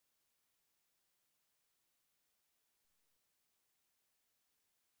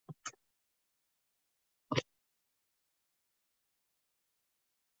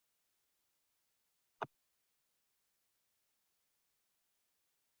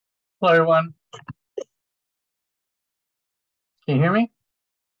Hello, everyone. Can you hear me?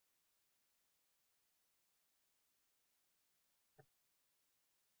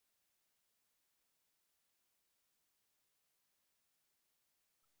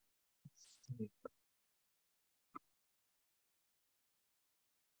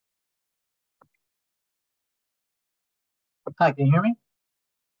 Hi, can you hear me?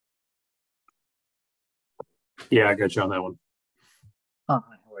 Yeah, I got you on that one. Oh,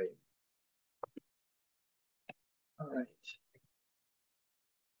 hi, how are you? All right.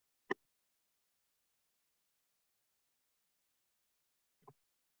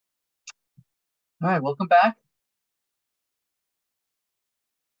 All right, welcome back.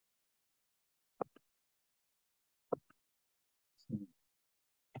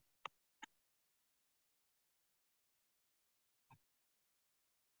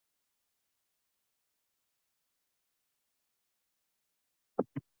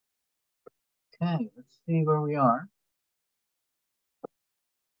 Okay, let's see where we are.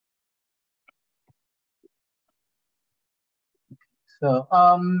 So,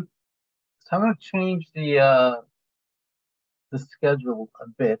 I'm going to change the schedule a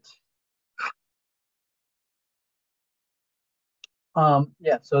bit.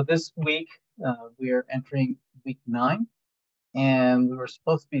 Yeah, so this week we are entering week 9, and we were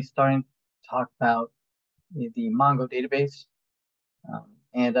supposed to be starting to talk about the Mongo database,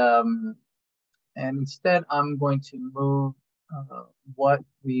 and instead I'm going to move what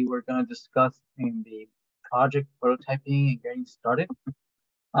we were going to discuss in the project prototyping and getting started.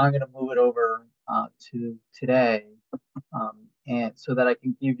 I'm going to move it over to today, and so that I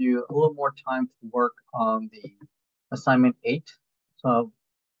can give you a little more time to work on the assignment 8. So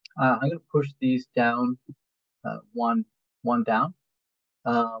I'm going to push these down one down.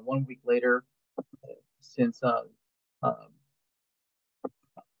 1 week later, since I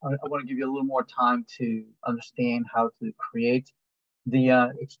want to give you a little more time to understand how to create the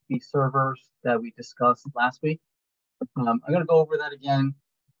HTTP servers that we discussed last week. I'm going to go over that again.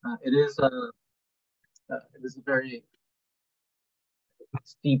 It is a very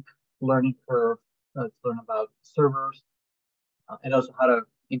steep learning curve to learn about servers and also how to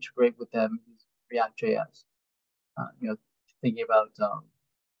integrate with them using React.js. Thinking about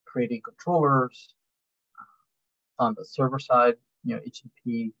creating controllers on the server side,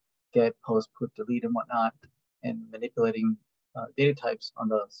 HTTP, get, post, put, delete, and whatnot, and manipulating data types on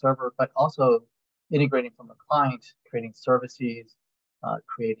the server, but also integrating from the client, creating services,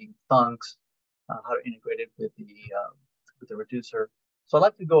 creating funcs, how to integrate it with the reducer. So I'd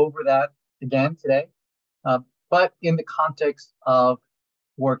like to go over that again today, but in the context of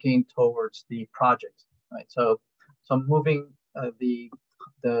working towards the project, right? So I'm moving what we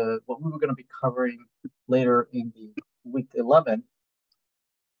were going to be covering later in the week 11.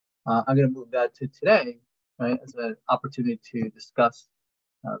 I'm going to move that to today, right, as an opportunity to discuss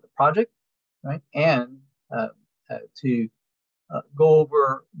the project, right, and to go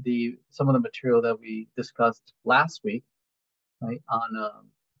over some of the material that we discussed last week, right, on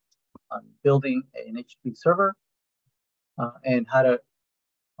building an HTTP server and how to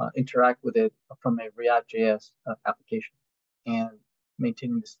interact with it from a React.js application and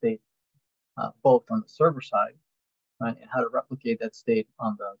maintaining the state both on the server side, right, and how to replicate that state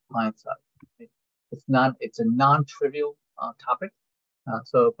on the client side. Right? It's a non-trivial topic.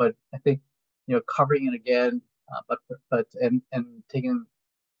 But I think covering it again, and taking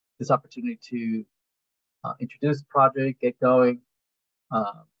this opportunity to introduce the project, get going.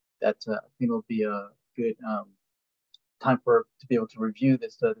 That I think will be a good time to be able to review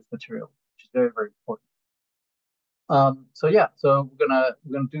this material, which is very, very important. So we're gonna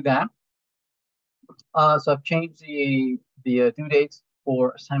do that. So I've changed the due dates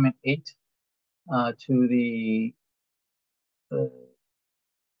for assignment 8 to the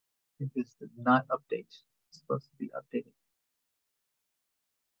this did not update. It's supposed to be updated.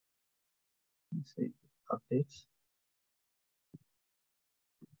 Let's see, updates.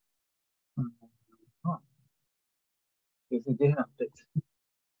 Oh, because it didn't update.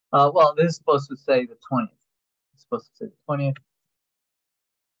 Well, this is supposed to say the 20th. It's supposed to say the 20th,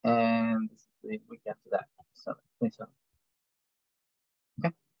 and this is the week after that, 27th.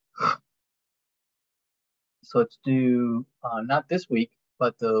 Okay. So it's due not this week,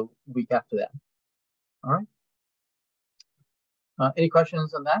 but the week after that. All right. Any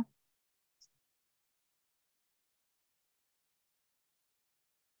questions on that?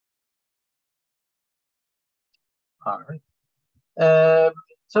 All right.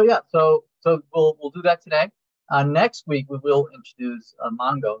 So we'll do that today. Next week we will introduce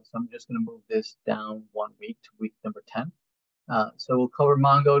Mongo. So I'm just going to move this down 1 week to week number 10. So we'll cover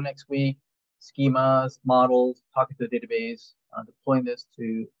Mongo next week, schemas, models, talking to the database, deploying this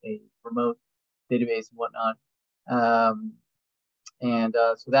to a remote database and whatnot.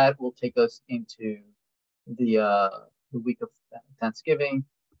 So that will take us into the week of Thanksgiving,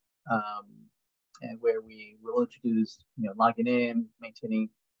 and where we will introduce, logging in, maintaining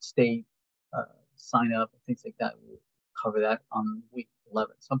state, sign up, things like that. We'll cover that on week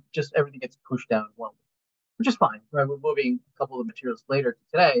 11. So just everything gets pushed down 1 week, which is fine, right? We're moving a couple of materials later to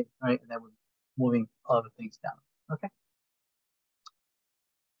today, right? And then we're moving other things down. Okay.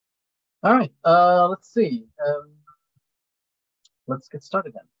 All right. Let's see. Let's get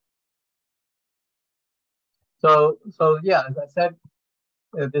started then. So yeah, as I said,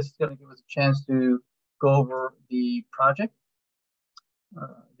 this is going to give us a chance to go over the project.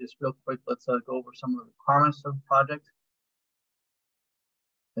 Just real quick, let's go over some of the requirements of the project.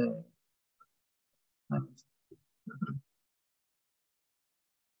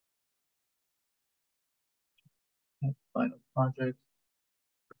 Final project.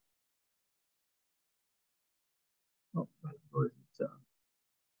 Oh, where is it?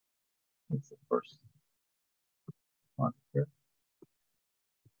 It's the first one here.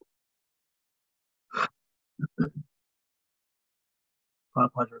 Final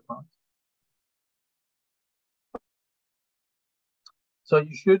project requirements. So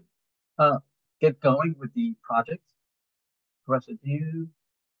you should get going with the project. Professor, do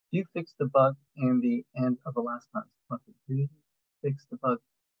you fix the bug in the end of the last time? Do you fix the bug?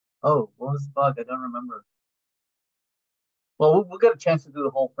 Oh, what was the bug? I don't remember. Well, we'll get a chance to do the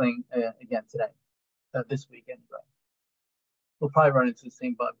whole thing again today, this week anyway. We'll probably run into the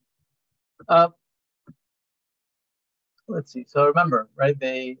same bug. Let's see. So remember, right?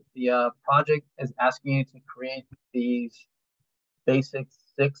 The project is asking you to create these basic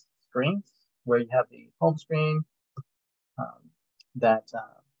 6 screens where you have the home screen,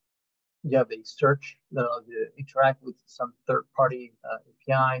 you have the search that allows you to interact with some third-party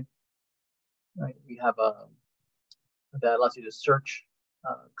API. Right? We have that allows you to search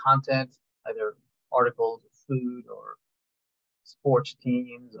content, either articles, or food, or sports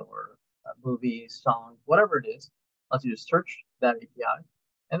teams, or movies, songs, whatever it is. Allows you to search that API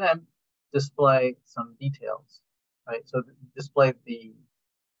and then display some details. Right? So display the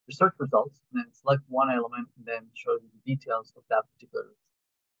search results, and then select one element, and then show you the details of that particular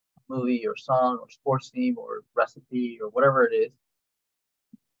movie or song or sports team or recipe or whatever it is,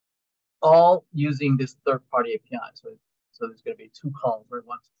 all using this third-party API. So there's going to be 2 columns, where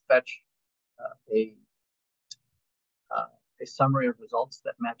one to fetch a summary of results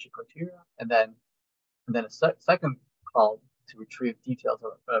that match your criteria, and then a second column to retrieve details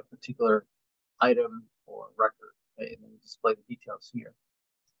of a particular item or record, right? And then display the details here.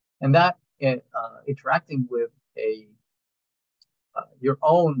 And that interacting with your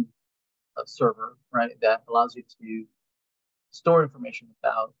own server, right, that allows you to store information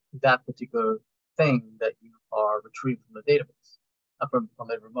about that particular thing that you are retrieving from the database, from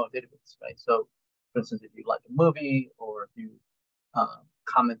a remote database, right? So, for instance, if you like a movie, or if you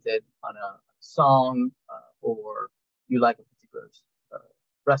commented on a song, or you like a particular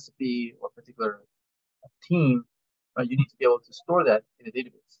recipe or particular team, right, you need to be able to store that in a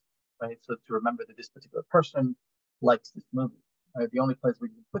database, right? So to remember that this particular person likes this movie. Right? The only place where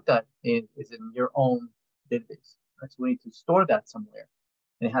you can put that is in your own database. Right? So we need to store that somewhere,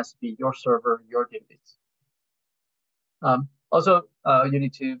 and it has to be your server, your database. Also, you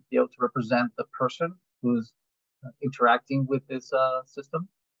need to be able to represent the person who's interacting with this system.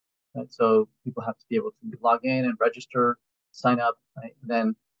 Right? So people have to be able to log in and register, sign up, right? And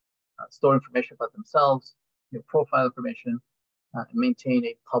then store information about themselves, your profile information, and maintain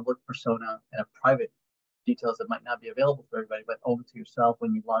a public persona and a private details that might not be available for everybody, but only to yourself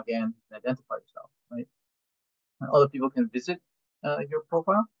when you log in and identify yourself, right? Other people can visit your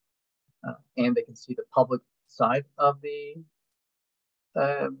profile, and they can see the public side of the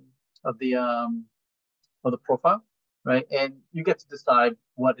profile, right? And you get to decide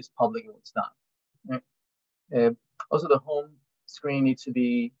what is public and what's not, right? Also, the home screen needs to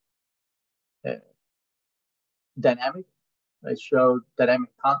be dynamic, right? Show dynamic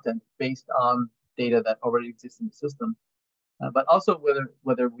content based on data that already exists in the system, but also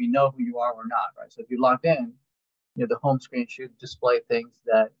whether we know who you are or not, right? So if you logged in, the home screen should display things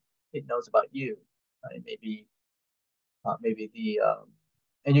that it knows about you, right? Maybe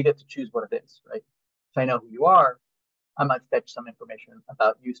and you get to choose what it is, right? If I know who you are, I might fetch some information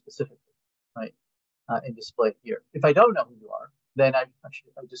about you specifically, right? And display it here. If I don't know who you are, then I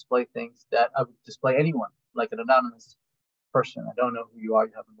display things that I would display anyone, like an anonymous person. I don't know who you are,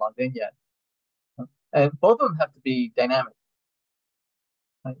 you haven't logged in yet. And both of them have to be dynamic,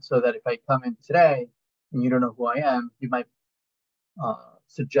 right? So that if I come in today and you don't know who I am, you might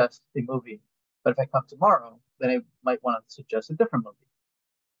suggest a movie. But if I come tomorrow, then I might want to suggest a different movie.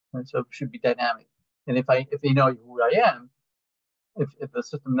 Right? So it should be dynamic. And if you know who I am, if the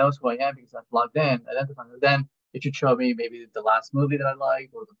system knows who I am because I've logged in, identified, then it should show me maybe the last movie that I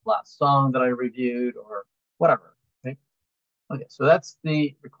liked or the last song that I reviewed or whatever. Okay, okay, so that's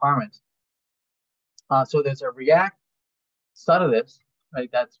the requirement. So there's a React side of this, right?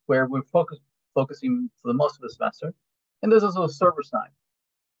 That's where we're focusing for the most of the semester. And there's also a server side,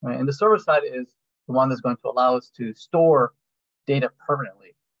 right? And the server side is the one that's going to allow us to store data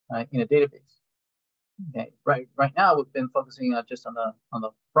permanently, right, in a database. Okay, right now we've been focusing just on the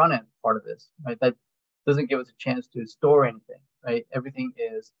front end part of this, right? That doesn't give us a chance to store anything, right? Everything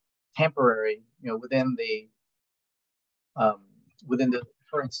is temporary, within the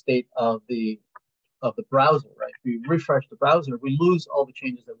current state of the browser, right? If we refresh the browser, we lose all the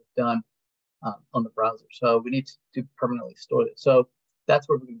changes that we've done on the browser. So we need to permanently store it. So that's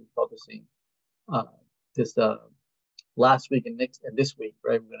where we're going to be focusing this last week and this week,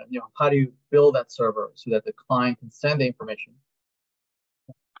 right? We're gonna, how do you build that server so that the client can send the information,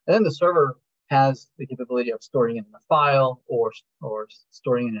 and then the server has the capability of storing it in a file or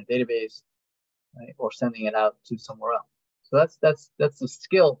storing it in a database, right? Or sending it out to somewhere else. So that's the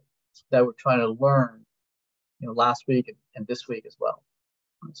skill that we're trying to learn, last week and this week as well.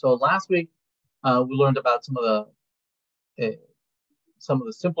 So last week we learned about some of the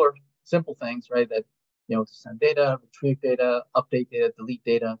simple things, right? That to send data, retrieve data, update data, delete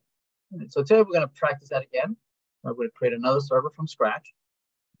data. And so today we're going to practice that again. We're going to create another server from scratch,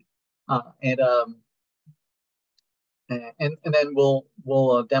 and then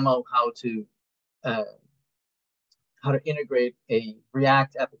we'll demo how to integrate a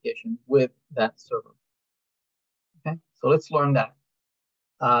React application with that server. Okay, so let's learn that.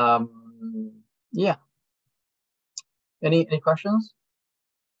 Yeah. Any questions?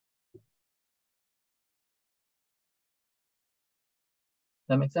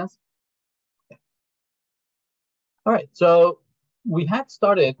 That make sense? Okay. All right. So we had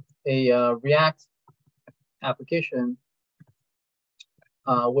started a React application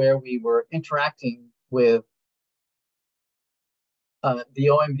where we were interacting with the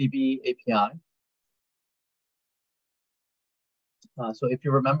OMDB API. So if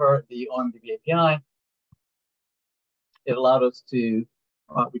you remember the OMDB API, it allowed us to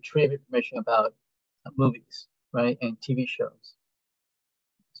retrieve information about movies, right, and TV shows.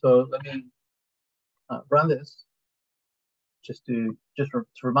 So let me run this just to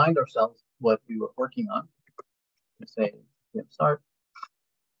remind ourselves what we were working on. Let's say start.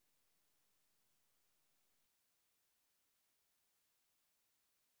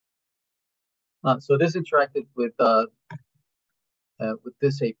 So this interacted with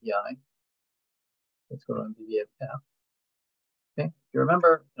this API. Let's go to MDB app. Okay, if you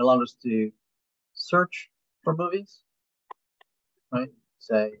remember, it allowed us to search for movies, right?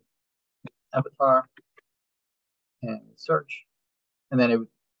 Say avatar and search, and then it would.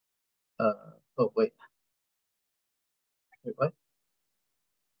 Oh wait, what?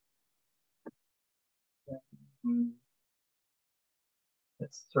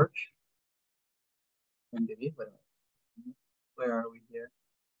 Let's search MDB. Wait a minute. Where are we here?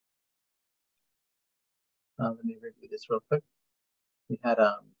 Let me review this real quick. We had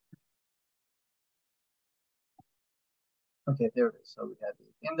okay, there it is. So we had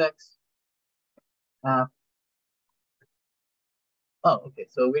the index app. Oh, okay.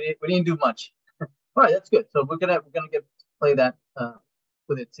 So we didn't do much. All right, that's good. So we're gonna get to play that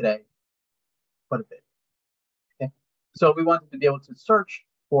with it today quite a bit. Okay. So we wanted to be able to search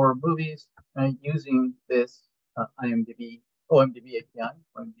for movies using this OMDB API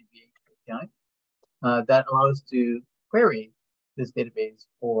that allows us to query this database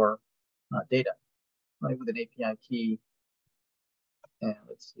for data, right, with an API key. And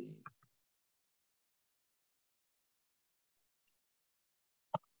let's see.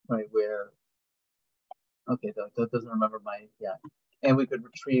 Right, where, okay, that doesn't remember my API. And we could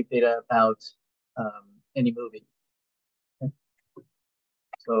retrieve data about any movie. Okay.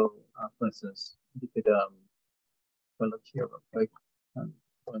 So, for instance, you could look here real quick.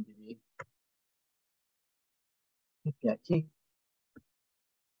 OMDB API key.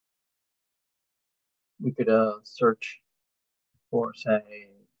 We could search for, say,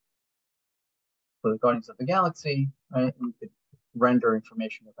 for the Guardians of the Galaxy, right? And we could render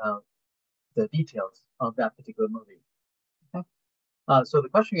information about the details of that particular movie. Okay. So the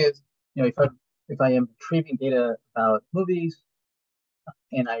question is, if I am retrieving data about movies,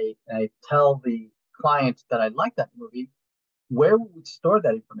 and I tell the client that I like that movie, where would we store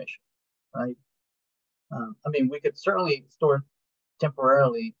that information, right? I mean, we could certainly store it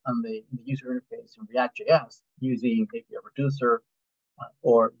temporarily on the user interface in React.js using maybe a reducer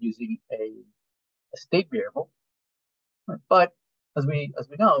or using a state variable. Right? But as we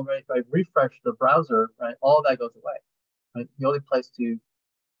know, right, if I refresh the browser, right, all that goes away. Right? The only place to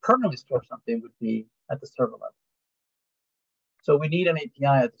permanently store something would be at the server level. So we need an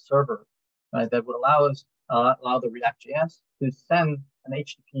API at the server, right, that would allow us allow the React.js to send an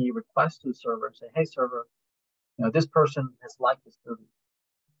HTTP request to the server and say, hey, server, you know, this person has liked this movie,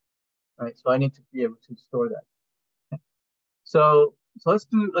 right? So I need to be able to store that. Okay. So let's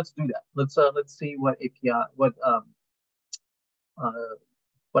do that. Let's see what API,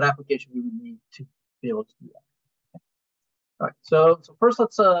 what application we would need to be able to do that. Okay. All right. So first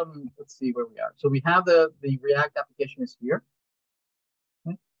let's see where we are. So we have the React application is here.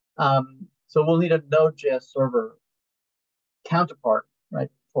 Okay. So we'll need a Node.js server counterpart, right,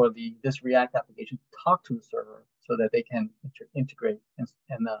 for this React application to talk to the server so that they can integrate and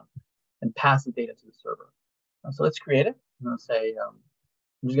pass the data to the server. So let's create it. I'm going to say I'm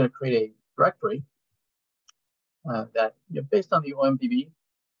just going to create a directory that, you know, based on the OMDB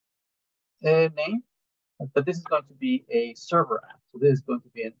name, but this is going to be a server app. So this is going to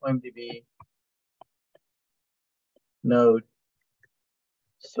be an OMDB node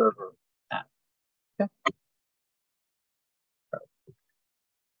server app. Okay.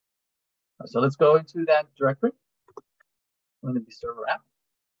 So let's go into that directory, OMDB server app,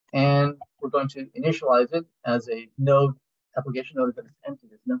 and we're going to initialize it as a node application node that is empty.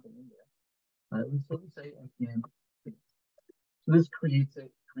 There's nothing in there. So we say npm. So this creates a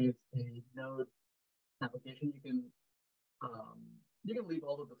node application. You can leave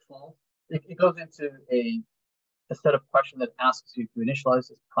all the default. It goes into a set of questions that asks you to initialize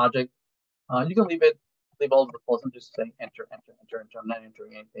this project. You can leave all the defaults. I'm just saying enter. I'm not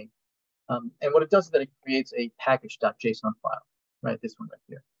entering anything. And what it does is that it creates a package.json file, right? This one right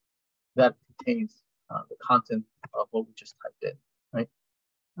here, that contains the content of what we just typed in, right?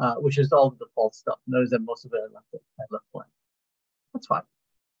 Which is all the default stuff. Notice that most of it I left blank. That's fine.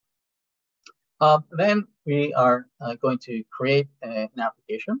 Then we are going to create an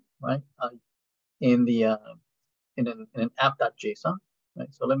application, right? In an app.json,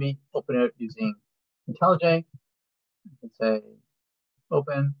 right? So let me open it using IntelliJ. I can say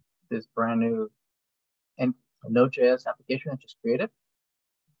open this brand new Node.js application I just created.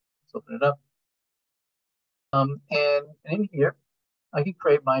 Let's open it up. And in here, I can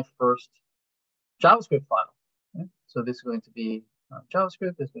create my first JavaScript file. Okay? So this is going to be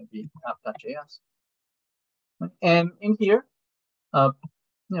JavaScript. This is going to be app.js. And in here, you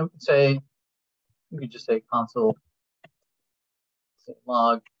know, we could just say console, say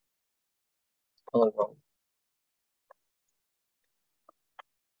log, hello world.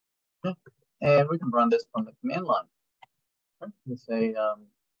 Okay. And we can run this from the command line. Okay. We say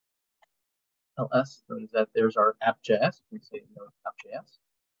ls, so that there's our app.js. We say node app.js,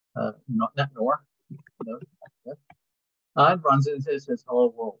 not nor, node app.js. It runs it and says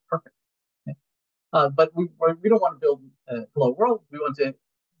hello world. Perfect. Okay. But we don't want to build hello world. We want to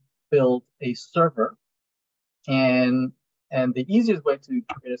build a server, and the easiest way to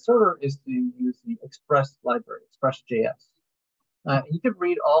create a server is to use the Express library, Express.js. You can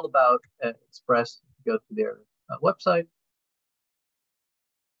read all about Express. Go to their website.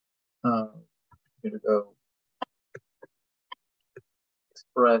 Here to go.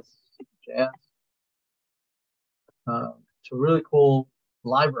 Express.js. It's a really cool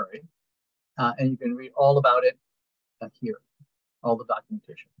library, and you can read all about it here, all the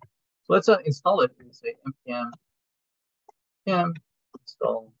documentation. So let's install it. We can say npm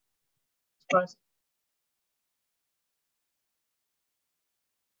install Express.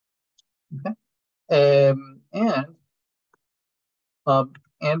 Okay, and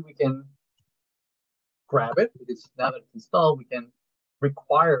we can grab it because now that it's installed, we can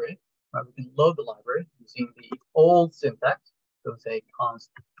require it. Right? We can load the library using the old syntax. So say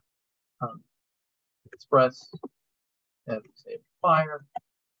const express, and say require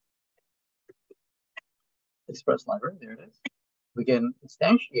express library. There it is. We can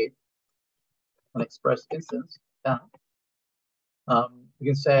instantiate an express instance. We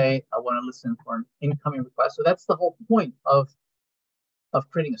can say I want to listen for an incoming request. So that's the whole point of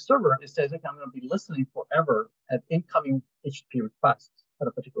creating a server. It says, okay, I'm going to be listening forever at incoming HTTP requests at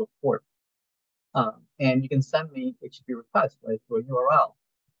a particular port. And you can send me HTTP requests, right, to a URL.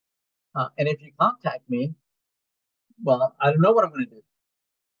 And if you contact me, well, I don't know what I'm going to do.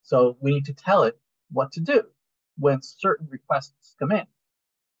 So we need to tell it what to do when certain requests come in.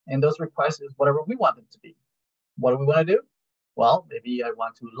 And those requests is whatever we want them to be. What do we want to do? Well, maybe I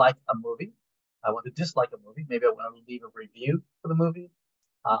want to like a movie. I want to dislike a movie. Maybe I want to leave a review for the movie.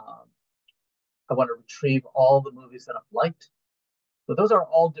 I want to retrieve all the movies that I've liked. So those are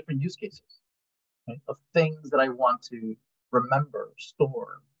all different use cases, right, of things that I want to remember,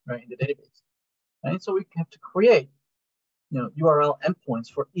 store, right, in the database. Right? So we have to create, URL endpoints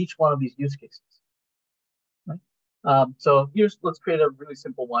for each one of these use cases. Right? So let's create a really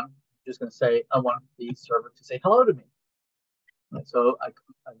simple one. I'm just going to say I want the server to say hello to me. Right? So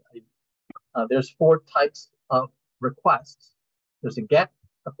there's 4 types of requests. There's a get,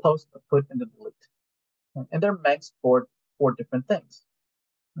 a post, a put, and a delete. Right? And they're meant for 4 different things.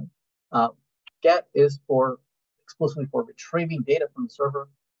 Right? Get is explicitly for retrieving data from the server.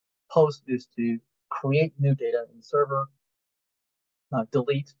 Post is to create new data in the server.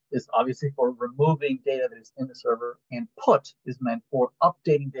 Delete is obviously for removing data that is in the server, and put is meant for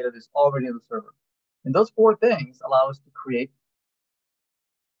updating data that is already in the server. And those 4 things allow us to create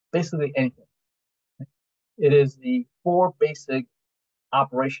basically anything. It is the 4 basic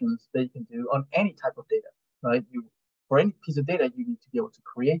operations that you can do on any type of data, right? For any piece of data, you need to be able to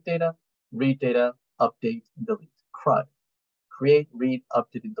create data, read data, update, and delete. CRUD. Create, read,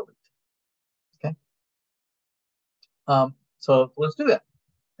 update, and delete. Okay. So let's do that.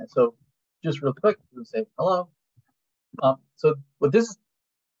 And so just real quick, we'll say hello. So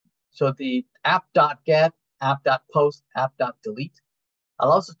the app.get, app.post, app.delete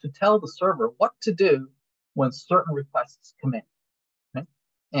allows us to tell the server what to do when certain requests come in. Right?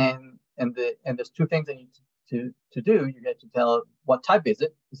 And there's 2 things that you need to do. You get to tell it what type is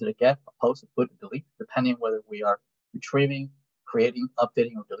it. Is it a get, a post, a put, a delete, depending on whether we are retrieving, creating,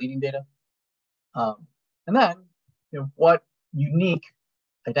 updating, or deleting data. And then, what unique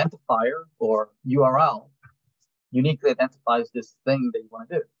identifier or URL uniquely identifies this thing that you want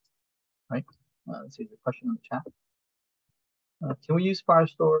to do, right? Let's see, there's a question in the chat. Can we use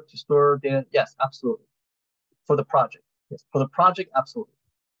Firestore to store data? Yes, absolutely. For the project, yes. For the project, absolutely.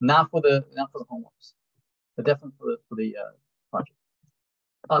 Not for the homeworks, but definitely for the project.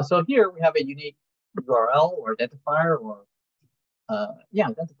 So here we have a unique URL or identifier or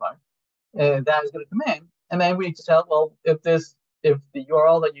identifier that is going to come in, and then we need to tell, well, if the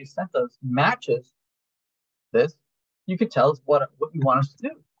URL that you sent us matches this, you can tell us what you want us to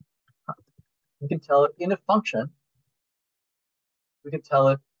do. We can tell it in a function. We can tell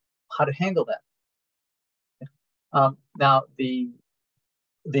it how to handle that. Now the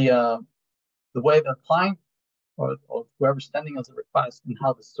way the client or whoever's sending us a request and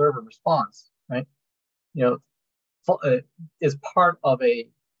how the server responds, right? Is part of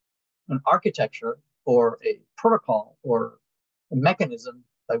an architecture or a protocol or a mechanism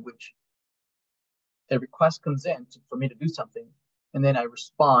by which a request comes in for me to do something, and then I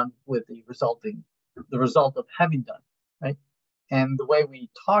respond with the result of having done, right? And the way we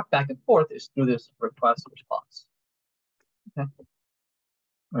talk back and forth is through this request response. Okay.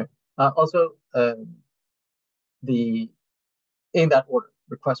 Right. Also, in that order,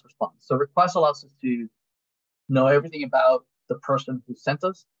 request response. So request allows us to know everything about the person who sent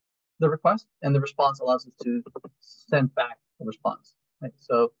us the request, and the response allows us to send back a response. Right?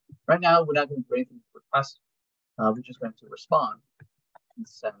 So right now, we're not going to do anything with request. We're just going to respond and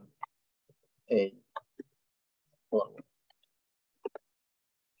send a hello.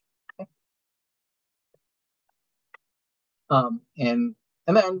 Okay. And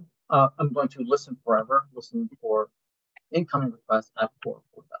then I'm going to listen for incoming requests at 4,000.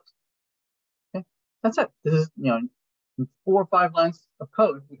 Okay, that's it. This is, in 4 or 5 lines of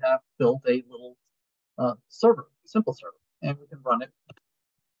code, we have built a little server, simple server, and we can run it.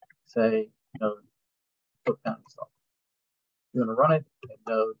 Say, put down install. You're going to run it in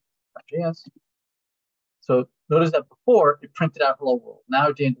Node.js. So notice that before it printed out hello world. Now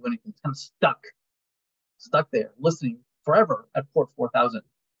it didn't do anything. It's kind of stuck there, listening forever at port 4000.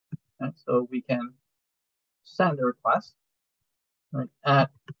 Right? So we can send a request, right, at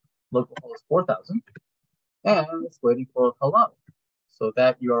localhost 4000, and it's waiting for hello. So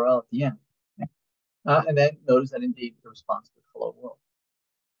that URL at the end. Okay? And then notice that indeed the response is hello world.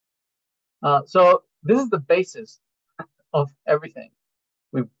 So this is the basis of everything.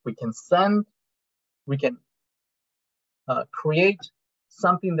 We can send, we can create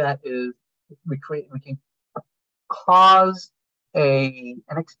something that is, we can cause the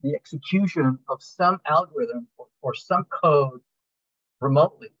execution of some algorithm or some code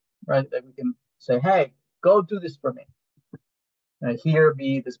remotely, right? That we can say, hey, go do this for me. Here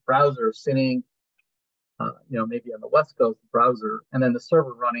be this browser sitting, maybe on the West Coast browser, and then the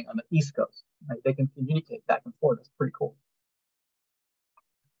server running on the East Coast. Right? They can communicate back and forth. That's pretty cool.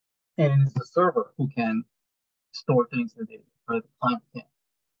 And it's the server who can store things in the data, but the client can't.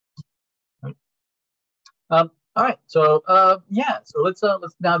 Right? All right, so yeah, so let's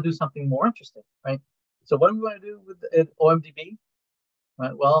now do something more interesting, right? So what do we want to do with OMDB?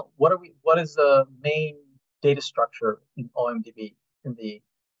 Right. Well, what is the main data structure in OMDB in the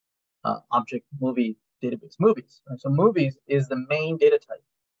object movie database? Movies. Right? So movies is the main data type.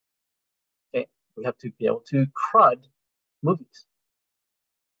 Okay, we have to be able to CRUD movies.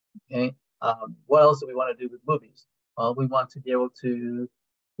 Okay, what else do we want to do with movies? Well, we want to be able to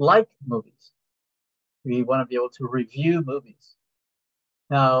like movies. We want to be able to review movies.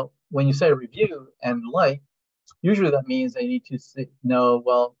 Now, when you say review and like, usually that means they need to know,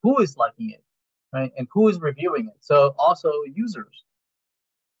 well, who is liking it, right? And who is reviewing it. So also users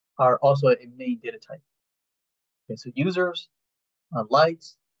are also a main data type. Okay, so users,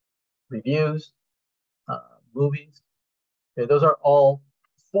 likes, reviews, movies. Okay, those are all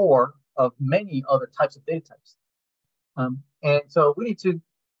 4 of many other types of data types. And so we need to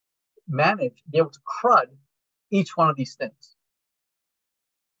be able to CRUD each one of these things.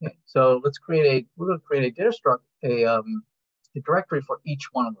 Okay, so we're going to create a data structure, a directory for each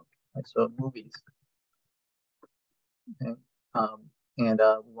one of them. Right? So movies. Okay, and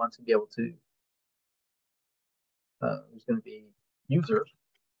we want to be able to. There's going to be users.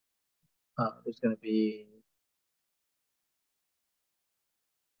 There's going to be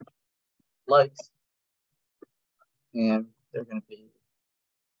likes, and they're going to be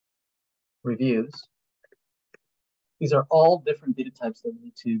reviews. These are all different data types that we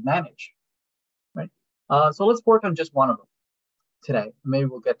need to manage, right? So let's work on just one of them today. Maybe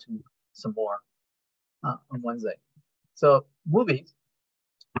we'll get to some more on Wednesday. So movies.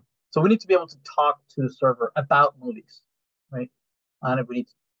 So we need to be able to talk to the server about movies, right? And we need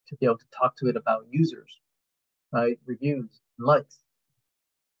to be able to talk to it about users, right? Reviews, likes.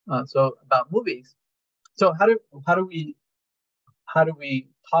 So about movies. So how do we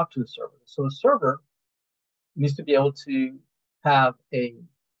talk to the server? So the server needs to be able to have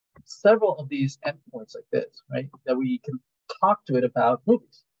several of these endpoints like this, right? That we can talk to it about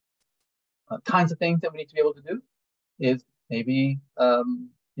movies. Kinds of things that we need to be able to do is maybe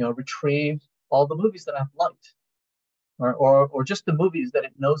retrieve all the movies that I've liked, or just the movies that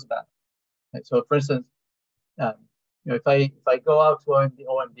it knows about. Right? So for instance, if I go out to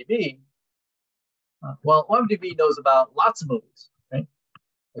OMDB, well, OMDB knows about lots of movies, right?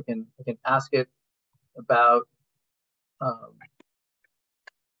 I can ask it about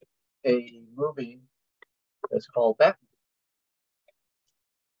a movie that's called Batman.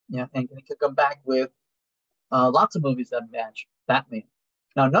 Yeah, and it can come back with lots of movies that match Batman.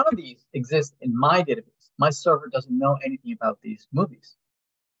 Now, none of these exist in my database. My server doesn't know anything about these movies,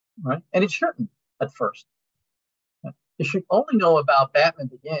 right? And it shouldn't at first. It should only know about Batman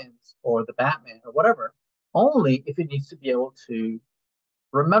Begins or the Batman or whatever, only if it needs to be able to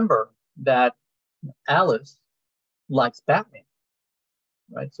remember that Alice likes Batman,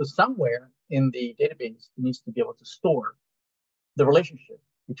 right? So somewhere in the database, it needs to be able to store the relationship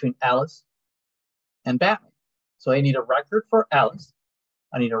between Alice and Batman. So I need a record for Alice.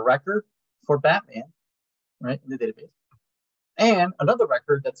 I need a record for Batman, right, in the database. And another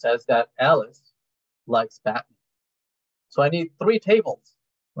record that says that Alice likes Batman. So I need 3 tables,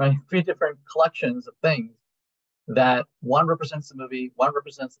 right? 3 different collections of things that one represents the movie, one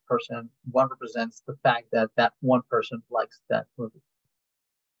represents the person, one represents the fact that that one person likes that movie.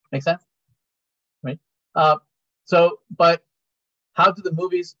 Make sense? Right? But how do the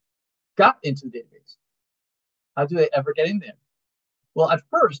movies got into the database? How do they ever get in there? Well, at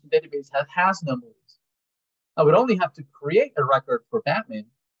first, the database has no movies. I would only have to create a record for Batman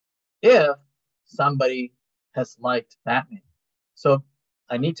if somebody has liked Batman. So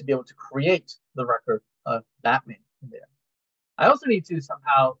I need to be able to create the record of Batman in there. I also need to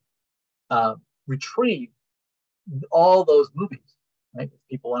somehow retrieve all those movies, right? If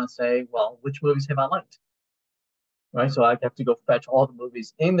people want to say, well, which movies have I liked? Right, so I have to go fetch all the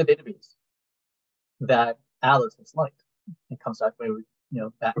movies in the database that Alice has liked. It comes back with,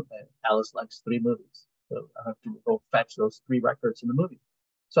 Alice likes 3 movies. So I have to go fetch those 3 records in the movie.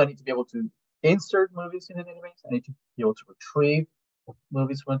 So I need to be able to insert movies in the database. I need to be able to retrieve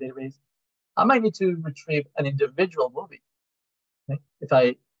movies from the database. I might need to retrieve an individual movie. Okay? If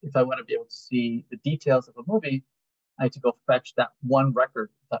I want to be able to see the details of a movie, I need to go fetch that one record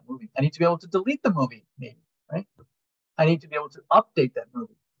of that movie. I need to be able to delete the movie, maybe, right? I need to be able to update that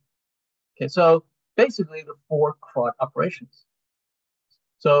movie. Okay, so basically the 4 CRUD operations.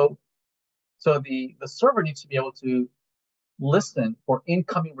 So the server needs to be able to listen for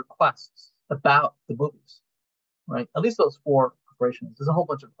incoming requests about the movies, right? At least those 4 operations. There's a whole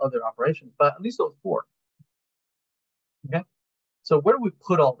bunch of other operations, but at least those 4. Okay, So where do we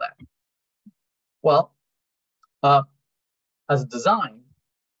put all that? Well, as a design,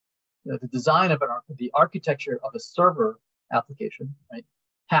 the design of the architecture of a server application, right,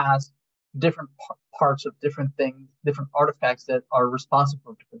 has different parts of different things, different artifacts that are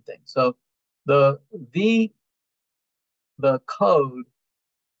responsible for different things. So the code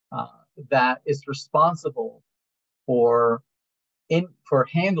that is responsible for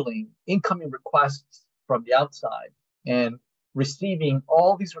handling incoming requests from the outside and receiving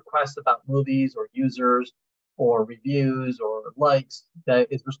all these requests about movies or users or reviews or likes, that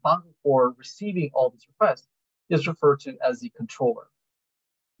is responsible for receiving all these requests, is referred to as the controller.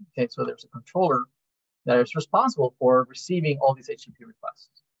 Okay, so there's a controller that is responsible for receiving all these HTTP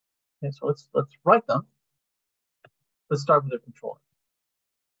requests. Okay, so let's write them. Let's start with the controller.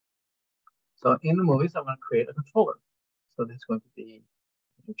 So in the movies, I'm going to create a controller. So this is going to be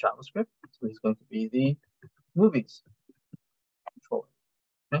JavaScript. So this is going to be the movies controller.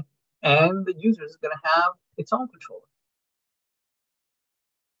 Okay? And the user is going to have its own controller.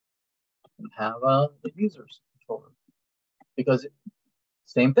 And have the user's controller. Because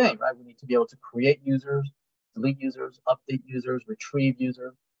same thing, right? We need to be able to create users, delete users, update users, retrieve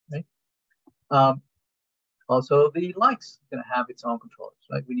users. Right? Also, the likes is going to have its own controllers,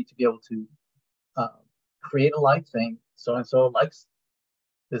 right? We need to be able to create a like saying so-and-so likes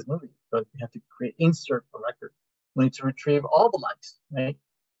this movie, but we have to insert a record. We need to retrieve all the likes, right?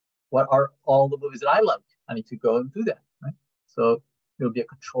 What are all the movies that I like? I need to go and do that, right? So there'll be a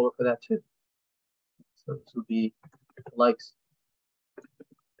controller for that too. So this will be likes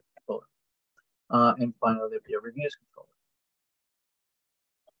controller. And finally, there'll be a reviews controller.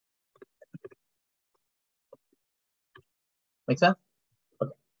 Make sense?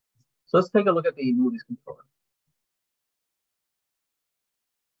 Okay. So let's take a look at the movies controller.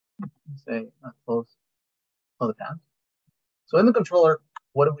 Say close all the tabs. So in the controller,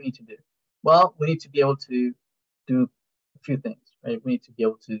 what do we need to do? Well, we need to be able to do a few things, right? We need to be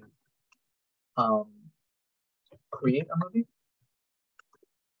able to create a movie.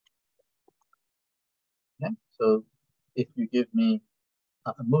 Okay, so if you give me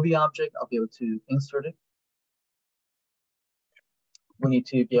a movie object, I'll be able to insert it. We need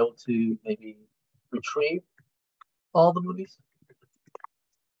to be able to maybe retrieve all the movies.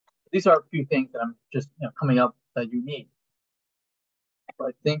 These are a few things that I'm just coming up that you need.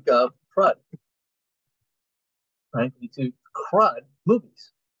 But think of CRUD, right? We need to CRUD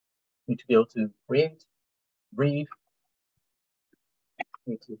movies. We need to be able to create, read,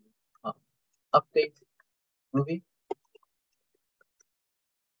 we need to update movie.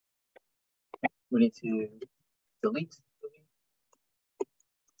 We need to delete movie.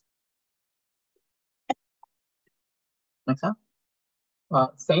 Make sense?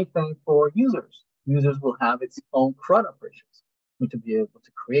 Same thing for users. Users will have its own CRUD operations. We need to be able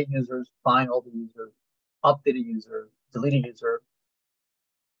to create users, find all the users, update a user, delete a user,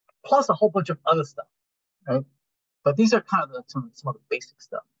 plus a whole bunch of other stuff, right? But these are kind of some of the basic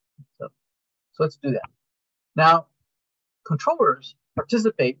stuff. So let's do that. Now, controllers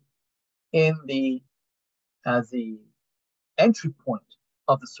participate as the entry point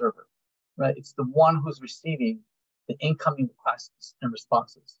of the server, right? It's the one who's receiving the incoming requests and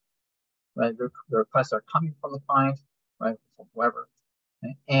responses, right? The requests are coming from the client, right, from whoever,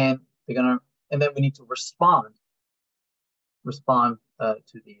 okay? And then we need to respond to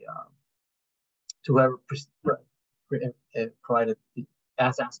whoever provided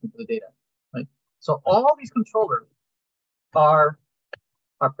asking for the data, right? So all these controllers are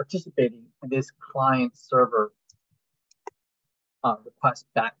participating in this client server request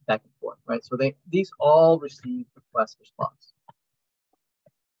back and forth, right? So these all receive request response.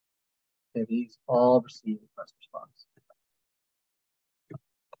 Okay, these all receive request response.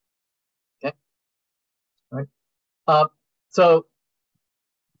 Okay, all right. So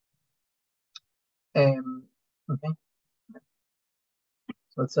okay.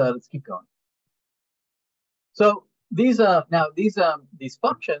 So let's keep going. So these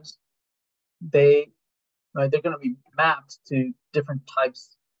functions, they're going to be mapped to different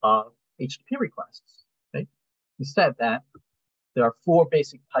types of HTTP requests. Right? We said that there are 4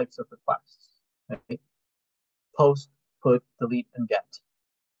 basic types of requests: right? Post, put, delete, and get,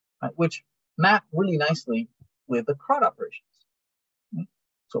 right? Which map really nicely with the CRUD operations. Right?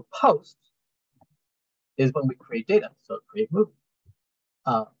 So post is when we create data, so create movie.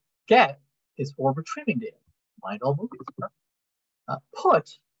 Get is for retrieving data, find all movies.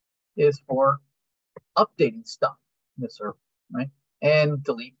 Put is for updating stuff in the server, right? And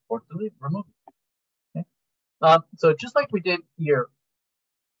delete for remove. Okay? So just like we did here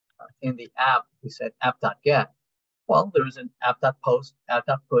in the app, we said app.get. Well, there's an app.post,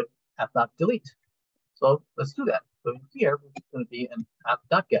 app.put, app.delete. So let's do that. So here, there's going to be an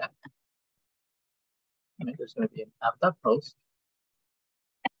app.get. Right? There's going to be an app.post.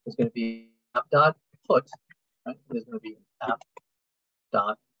 There's going to be app.put. Right? There's going to be an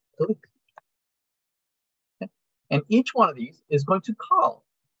app.delete. Okay? And each one of these is going to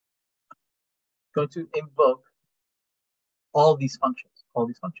invoke all these functions.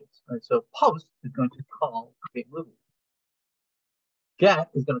 Right? So post is going to call create movie. Get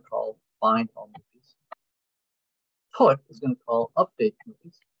is going to call find all movies. Put is going to call update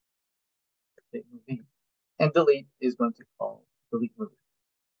movies. Update movie. And delete is going to call delete movie.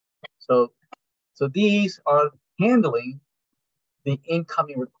 So these are handling the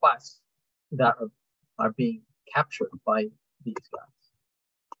incoming requests that are being captured by these guys.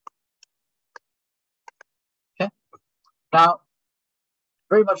 Okay. Now,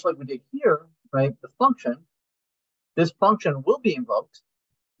 very much like we did here, right? This function will be invoked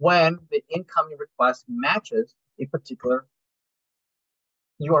when the incoming request matches a particular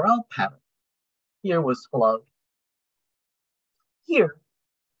URL pattern. Here was hello. Here,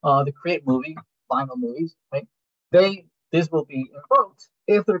 the create movie, find all movies, right? This will be invoked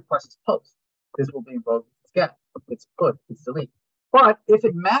if the request is post. This will be invoked if it's get, if it's put, if it's delete. But if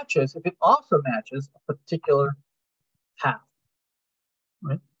it also matches a particular path,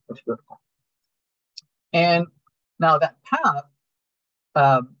 right? And now that path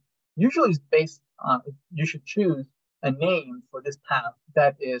usually is based on, you should choose a name for this path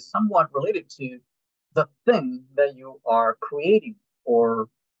that is somewhat related to the thing that you are creating or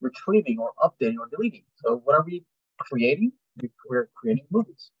retrieving or updating or deleting. So what are we creating? We're creating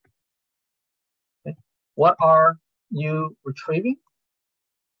movies. Okay. What are you retrieving?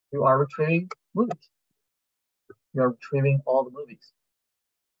 You are retrieving movies. You are retrieving all the movies.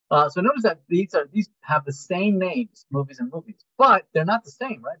 So notice that these have the same names, movies and movies, but they're not the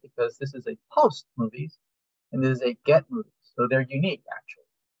same, right? Because this is a post movies and this is a get movies. So they're unique actually.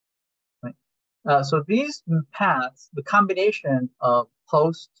 Right? So these paths, the combination of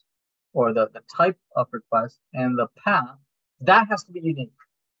post or the type of request and the path, that has to be unique.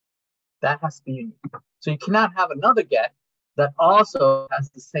 That has to be unique. So you cannot have another get that also has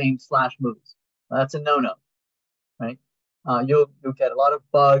the same slash movies. That's a no-no, right? You'll get a lot of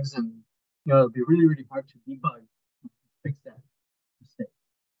bugs, and it'll be really, really hard to debug, fix that mistake.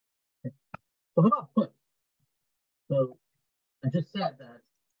 Okay. So how about put? So I just said that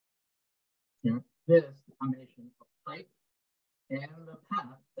this combination of type and the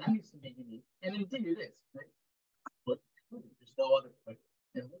path that needs to be unique, and indeed it is, right? But there's no other put.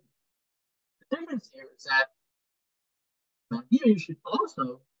 The difference here is that here you should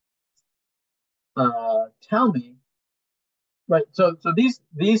also tell me. Right. So this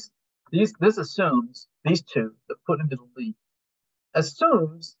assumes these two, the put and delete,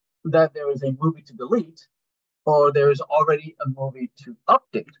 assumes that there is a movie to delete, or there is already a movie to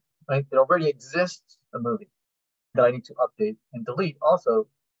update. Right. There already exists a movie that I need to update, and delete also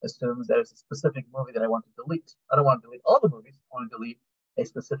assumes that it's a specific movie that I want to delete. I don't want to delete all the movies. I want to delete a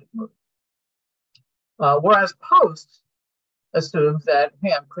specific movie. Whereas post assumes that,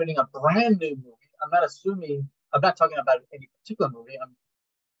 hey, I'm creating a brand new movie. I'm not talking about any particular movie.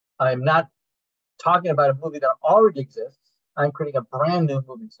 I'm not talking about a movie that already exists. I'm creating a brand new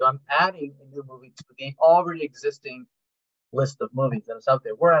movie. So I'm adding a new movie to the already existing list of movies that is out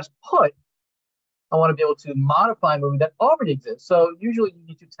there. Whereas put, I want to be able to modify a movie that already exists. So usually you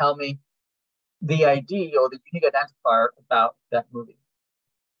need to tell me the ID or the unique identifier about that movie.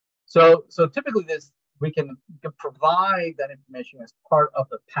 So typically we can provide that information as part of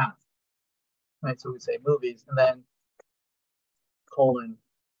the path. Right, so we say movies and then colon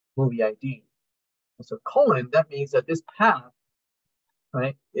movie ID. And so colon, that means that this path,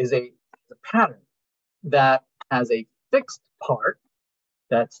 right, is a pattern that has a fixed part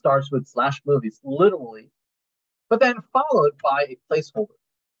that starts with slash movies, literally, but then followed by a placeholder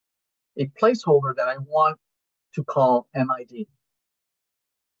that I want to call MID.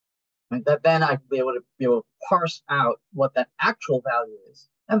 Right, that then I be able to parse out what that actual value is,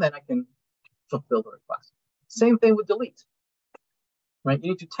 and then I can fulfill the request. Same thing with delete. Right? You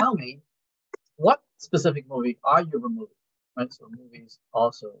need to tell me what specific movie are you removing. Right? So movies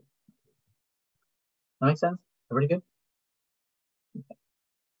also. That makes sense? Everybody good? Okay.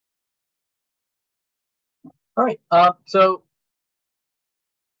 All right. So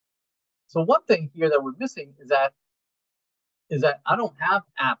one thing here that we're missing is that I don't have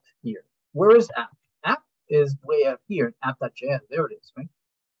app here. Where is app? App is way up here, app.js. There it is, right?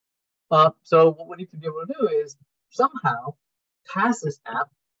 So what we need to be able to do is somehow pass this app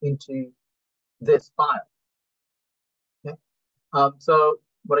into this file. So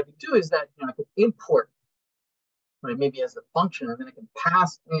what I can do is that I can import, right, maybe as a function, and then I can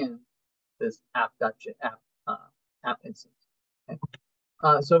pass in this app instance. Okay.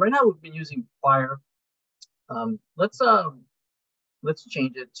 So right now we've been using Fire. Let's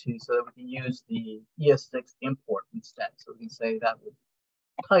change it to so that we can use the ES6 import instead. So we can say that with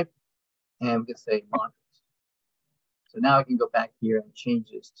type, and we can say modules. So now I can go back here and change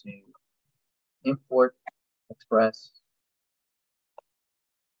this to import express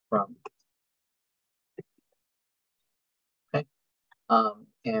from. Okay,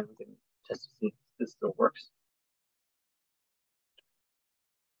 and we can test to see if this still works.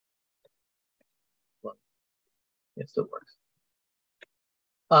 Well, it still works.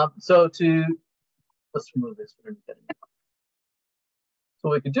 So let's remove this. We're going to get it. So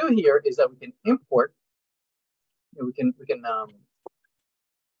what we can do here is that we can import. We can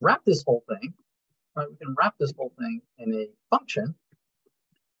wrap this whole thing. Right, we can wrap this whole thing in a function.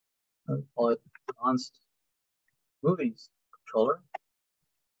 We call it const movies controller.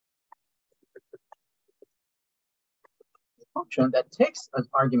 A function that takes as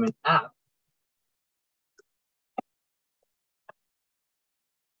argument app.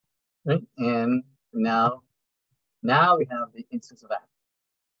 Right, and now we have the instance of app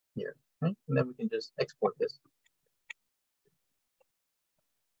here, right? And then we can just export this.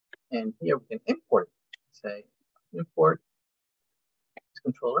 And here we can import it. Say import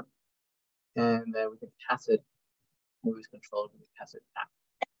controller, and then we can pass it movies controller. We can pass it app.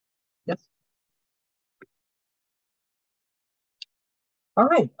 Yes. All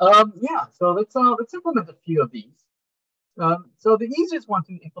right. Yeah. So let's implement a few of these. So the easiest one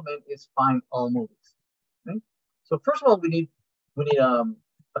to implement is find all movies. Right? So first of all, we need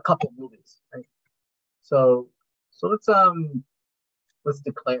a couple of movies, right? So let's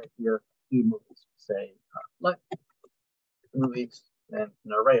declare here a few movies. Say let movies and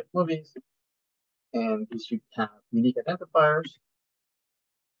an array of movies, and these should have unique identifiers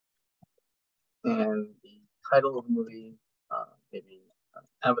and the title of the movie, maybe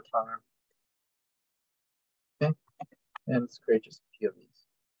avatar. Okay, and let's create just a few of these.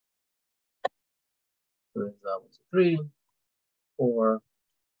 So there's 1, 2, 3, 4,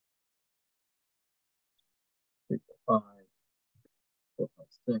 3, 4, 5, 4, 5,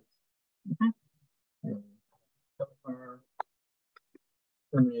 6. Okay. And Avatar,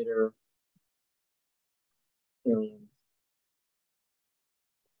 Terminator, Aliens,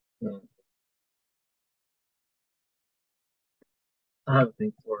 and I have a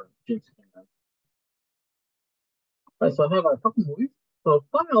thing for James Cameron. Right, so I have a couple movies. So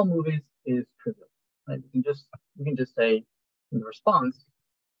find all movies is trivial. Right? We can just say in the response,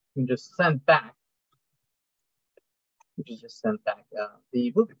 we can just send back. We can just send back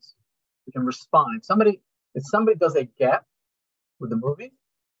the movies. We can respond. If somebody does a get with the movie,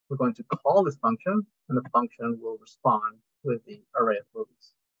 we're going to call this function, and the function will respond with the array of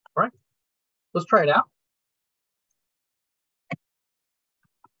movies. All right, let's try it out.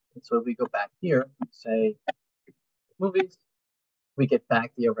 And so we go back here and say movies, we get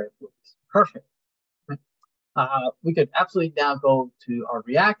back the array of movies. Perfect. We could absolutely now go to our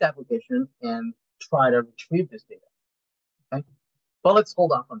React application and try to retrieve this data. Okay, but let's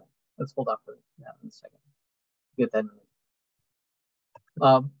hold off on that. Let's hold off for that in a second. Get that in a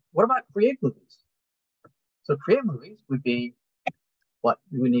minute. What about create movies? So create movies would be what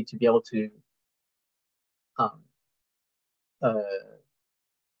we would need to be able to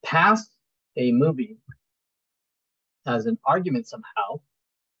pass a movie as an argument somehow,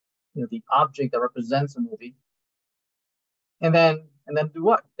 the object that represents a movie, and then do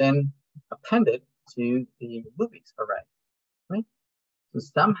what? Then append it to the movies array, right? So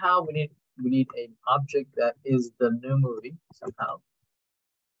somehow we need an object that is the new movie somehow,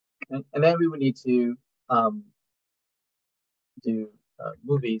 and then we would need to do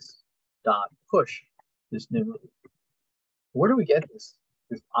movies dot push this new movie. Where do we get this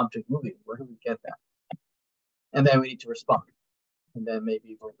object movie? Where do we get that? And then we need to respond, and then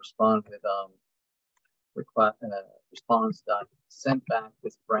maybe we'll respond with response dot send back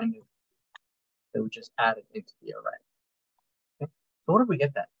this brand new that we just added into the array. Okay? So where do we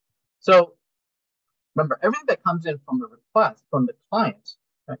get that? So remember, everything that comes in from the request from the client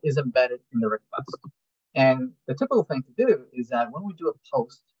is embedded in the request. And the typical thing to do is that when we do a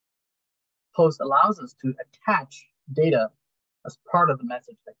post allows us to attach data as part of the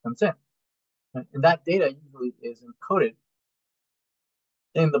message that comes in. Right? And that data usually is encoded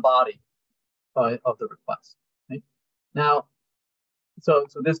in the body of the request. Right? Now, so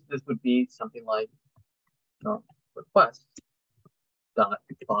this would be something like request dot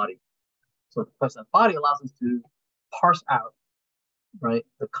body. So request dot body allows us to parse out right,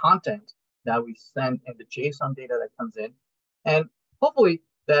 the content that we send and the JSON data that comes in. And hopefully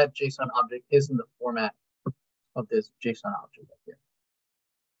that JSON object is in the format of this JSON object right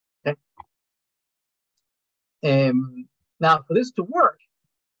here. Okay. Now for this to work,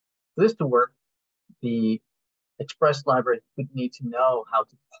 the Express library would need to know how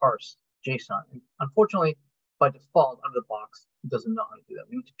to parse JSON. And unfortunately, by default, out of the box, it doesn't know how to do that.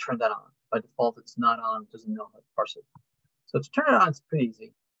 We need to turn that on. By default, it's not on, it doesn't know how to parse it. So to turn it on, it's pretty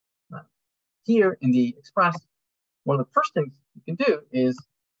easy. Here in the Express, one of the first things you can do is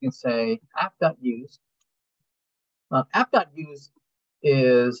you can say app.use. App.use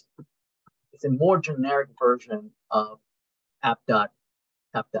is a more generic version of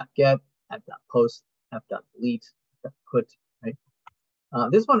app.get, app.post, app.delete, app.put, right?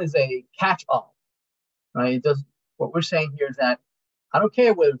 This one is a catch-all, right? It does, what we're saying here is that I don't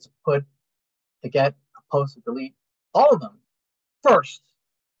care whether it's a put, a get, a post, a delete, all of them. First,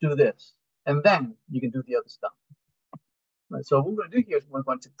 do this, and then you can do the other stuff. Right, so what we're going to do here is we're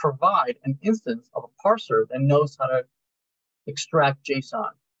going to provide an instance of a parser that knows how to extract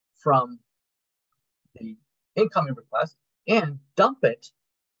JSON from the incoming request and dump it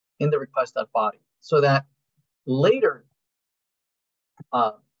in the request.body so that later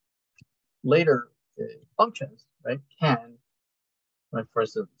functions, right, can, right, for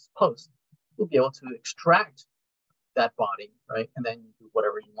instance, post, you'll be able to extract that body, right, and then do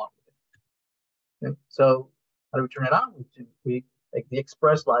whatever you want with it. Okay? So how do we turn it on? We like the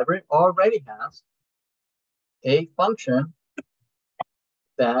Express library already has a function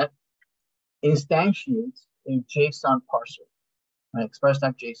that instantiates a JSON parser. Right?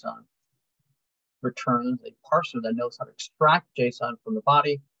 Express.json returns a parser that knows how to extract JSON from the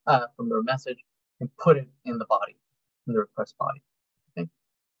body, from the message, and put it in the body, in the request body. Okay.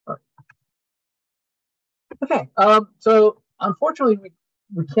 All right. Okay. So unfortunately,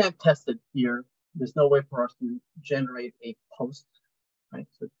 we can't test it here. There's no way for us to generate a post, right?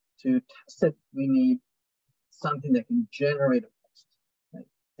 So to test it, we need something that can generate a post, right?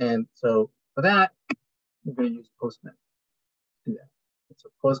 And so for that, we're going to use Postman to do that. So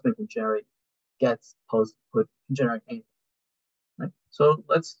Postman can generate gets, post, put, can generate anything, right? So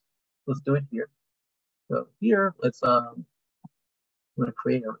let's do it here. So here, we're going to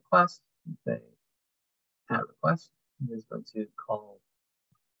create a request. Say add request. It is going to call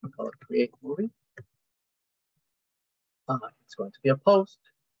it create movie. It's going to be a post,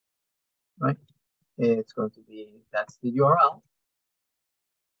 right? It's going to be, that's the URL,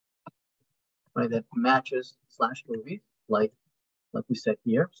 right? That matches /movies, like we said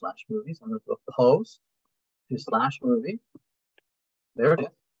here, /movies. I'm going to go post to /movie. There it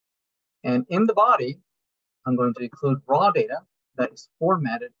is. And in the body, I'm going to include raw data that is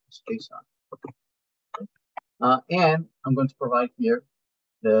formatted as JSON. And I'm going to provide here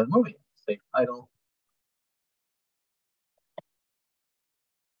the movie, say title,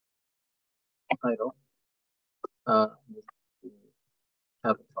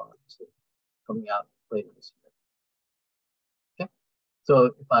 Avatar, so coming out later this year. Okay, so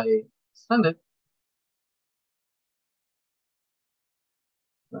if I send it,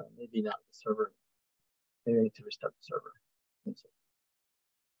 maybe not the server. Maybe I need to restart the server.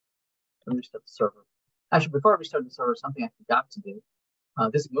 Let me restart the server. Actually, before I restart the server, something I forgot to do.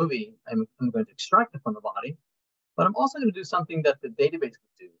 This movie, I'm going to extract it from the body, but I'm also going to do something that the database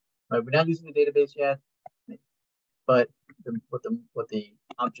would do. Right? We're not using the database yet, but what the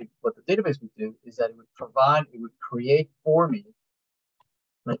database would do is that it would create for me,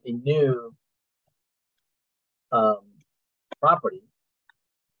 like, a new property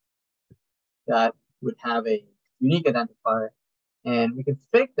that would have a unique identifier, and we can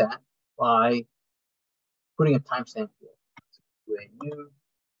fake that by putting a timestamp here. So a new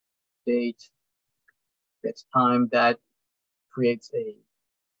date gets time that creates a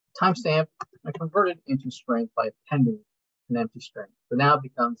timestamp and convert it into string by appending an empty string. So now it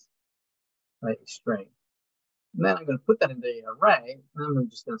becomes, right, a string. And then I'm going to put that in the array, and I'm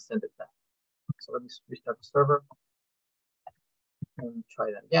just going to send it back. So let me restart the server and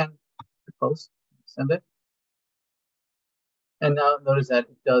try that again. Post, send it. And now notice that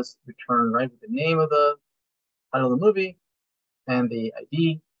it does return, right, with the name of the title of the movie and the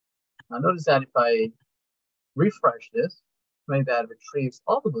ID. Now notice that if I refresh this, right, that retrieves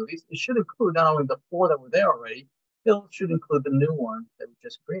all the movies, it should include not only the 4 that were there already, it should include the new one that we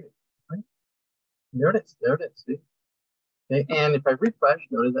just created, right? And there it is, see? Okay, and if I refresh,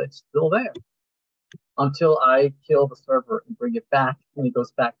 notice that it's still there until I kill the server and bring it back, and it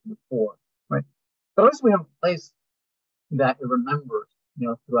goes back to the 4, right? So at least we have a place that it remembers,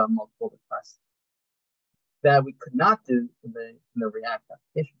 throughout multiple requests. that we could not do in the React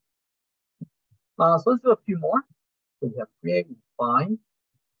application. So let's do a few more. So we have create, find.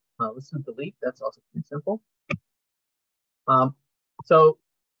 Let's do delete. That's also pretty simple. So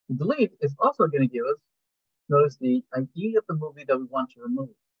delete is also going to give us, notice the ID of the movie that we want to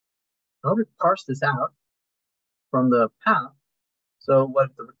remove. How do we parse this out from the path? So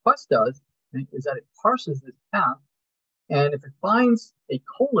what the request does is that it parses this path, and if it finds a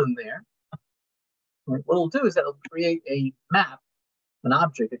colon there, right, what it'll do is that it'll create a map, an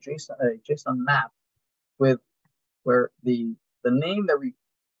object, a JSON map with where the name that we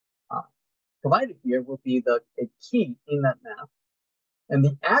provided here will be a key in that map, and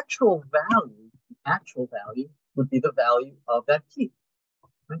the actual value would be the value of that key.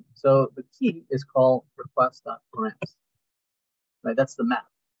 Right? So the key is called request.params. Right, that's the map,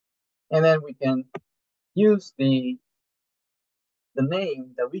 and then we can use the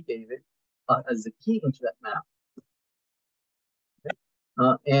name that we gave it as the key into that map,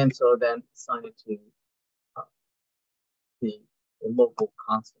 okay? And so then assign it to the local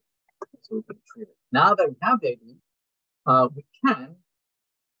constant, so we can retrieve it. Now that we have the ID, we can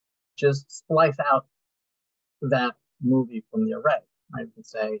just splice out that movie from the array. Right? We can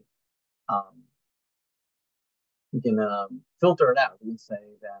say, we can filter it out. We can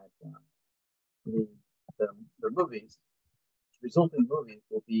say that the movies, resulting movies,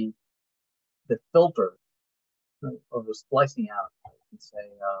 will be the filter, right, of the splicing out. We can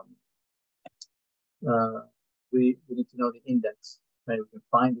say we need to know the index. Right? We can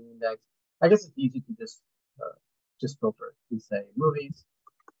find the index. I guess it's easy to just filter it. We say movies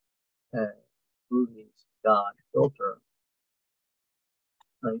dot filter.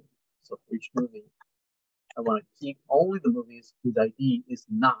 Right. So for each movie, I want to keep only the movies whose ID is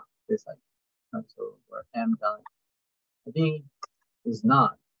not this ID. Right? So where m dot ID is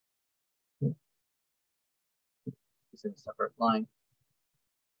not. It's in a separate line.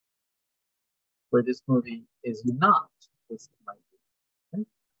 Where this movie is not this ID. Okay?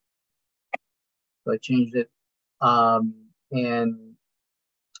 So I changed it, and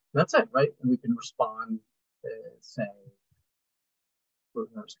that's it, right? And we can respond, say, we're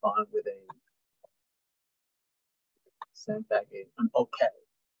going to respond with send back an OK,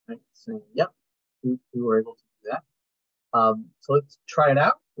 right? Saying, yep, we were able to do that. So let's try it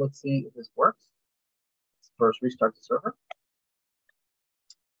out. Let's see if this works. Let's first restart the server.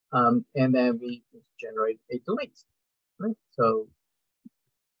 And then we generate a delete, right? So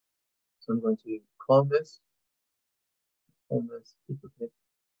I'm going to clone this, duplicate,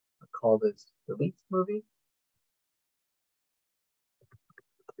 I'll call this delete movie.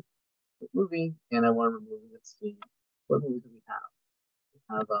 Movie, and I want to remove, let's see, what movie do we have? We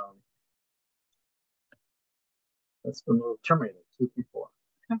have, let's remove Terminator 234.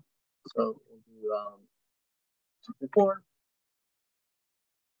 Okay. So we'll do 234.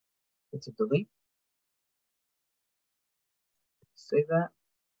 It's a delete. Save that,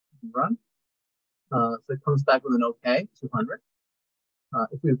 run. So it comes back with an OK, 200.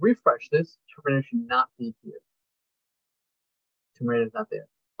 If we refresh this, Terminator should not be here. Terminator is not there.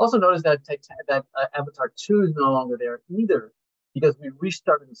 Also notice that Avatar 2 is no longer there either because we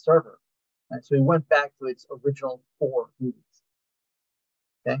restarted the server. Right? So we went back to its original 4 movies.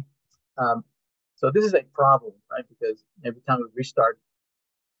 Okay. So this is a problem, right? Because every time we restart,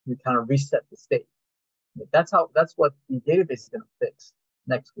 we kind of reset the state. That's what the database is going to fix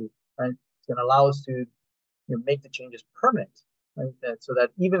next week, right? It's going to allow us to make the changes permanent, right? So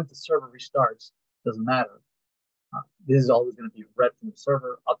that even if the server restarts, it doesn't matter. This is always going to be read from the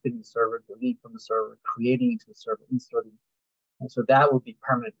server, updating the server, delete from the server, creating into the server, inserting. And so that would be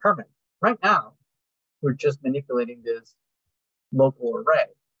permanent. Right now, we're just manipulating this local array,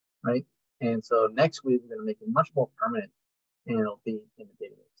 right? And so next week, we're going to make it much more permanent, and it'll be in the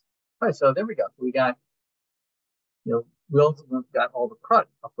database. All right, so there we go. So we got, we also got all the CRUD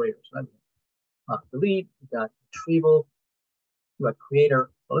operators, right? Delete, we got retrieval, we got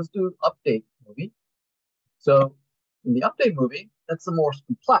creator. So let's do update movie. So in the update movie, that's the most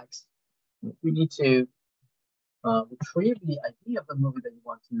complex. We need to retrieve the ID of the movie that you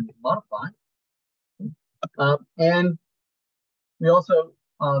want to modify. And we also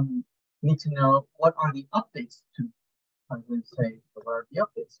need to know what are the updates to. I'm going to say what are the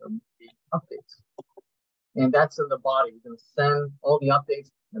updates. So the updates. And that's in the body. We're going to send all the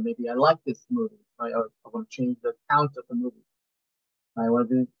updates. And maybe I like this movie. Right? Or I want to change the count of the movie. I want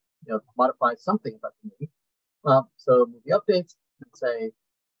to do, modify something about the movie. So movie updates, and say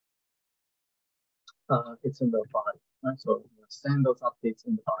it's in the body, right? So we're going to send those updates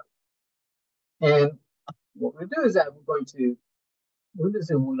in the body. And what we do is that we're going to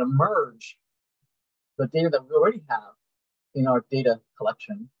merge the data that we already have in our data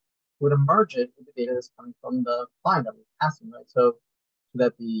collection, we're going to merge it with the data that's coming from the client that we're passing, right? So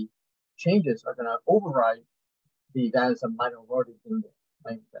that the changes are going to override the values that might have already been there,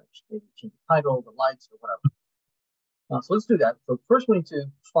 right? That maybe change the title, the likes, or whatever. So let's do that. So first we need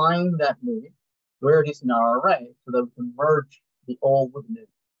to find that movie, where it is in our array, so that we can merge the old with the new.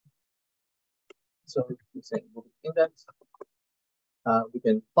 So we say movie index. We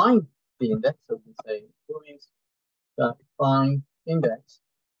can find the index, so we can say movies find index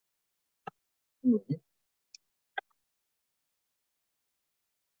movie,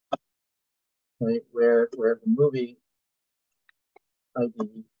 right? Where the movie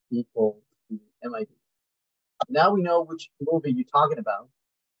ID equals the MID. Now we know which movie you're talking about,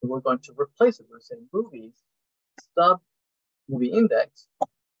 and we're going to replace it. We're saying movies sub movie index,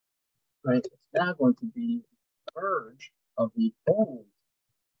 right? It's now going to be merge of the old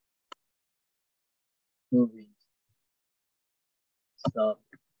movies sub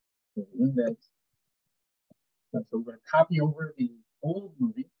movie index. And so we're going to copy over the old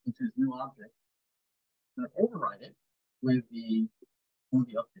movie into this new object. We're going to override it with the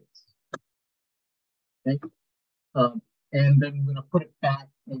movie updates. Okay. And then we're going to put it back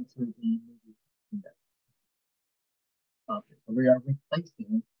into the movie index. Okay, so we are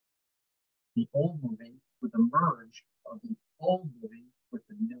replacing the old movie with the merge of the old movie with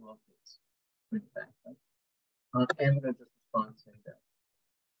the new updates. Bring it back, right? And we're going to just respond saying that.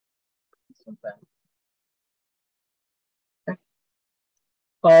 So back. Okay.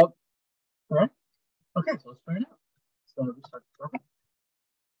 All right. Okay, so let's try it out. So we start the program.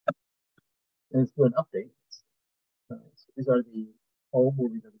 And let's do an update. So these are the old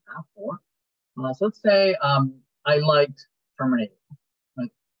movies that we have for. So let's say I liked Terminator,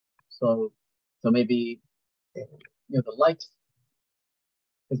 right? So maybe the light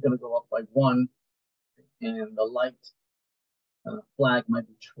is going to go up by 1, and the light flag might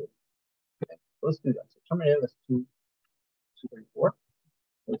be true. Okay, so let's do that. So Terminator, that's 234.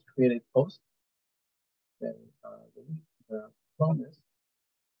 Let's create a post. Then the bonus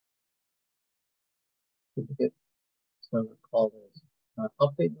duplicate. So we'll call this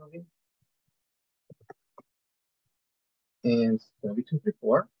update movie. And it's going to be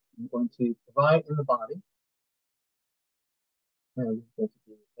 234. I'm going to provide in the body. And it's going to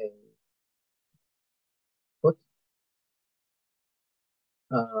be a put.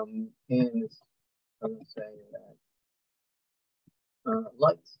 And I'm going to say that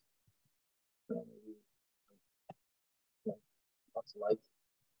lights. Lots of lights.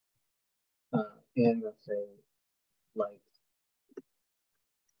 And let's say light.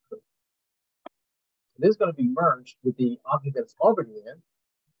 This is going to be merged with the object that's already there.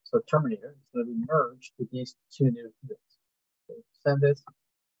 So Terminator is going to be merged with these two new fields. So send this.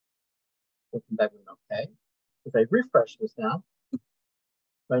 We'll come back with an OK. If I refresh this now,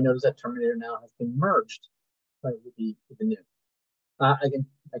 I notice that Terminator now has been merged, right, with the new. I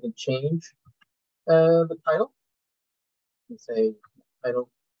can change the title and say title.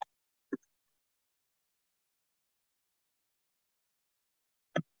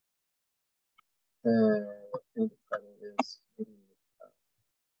 And the title is maybe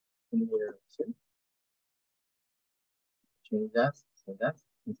Terminator 2. Change that, say that,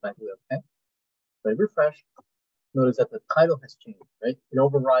 it's back to OK. So I refresh, notice that the title has changed, right? It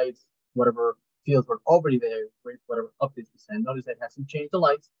overrides whatever fields were already there, right? Whatever updates we send. Notice that it hasn't changed the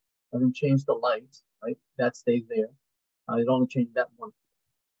lights, hasn't changed the lights, right? That stays there. It only changed that one.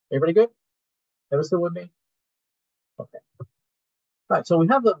 Everybody good? Ever still with me? Okay. All right, so we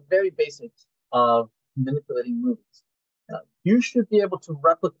have the very basics of manipulating movies. You should be able to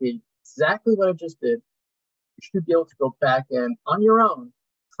replicate exactly what I just did. You should be able to go back and on your own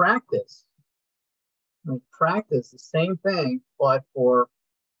practice. Practice the same thing, but for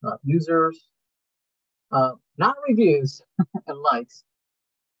users, not reviews and likes,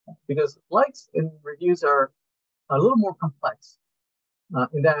 because likes and reviews are a little more complex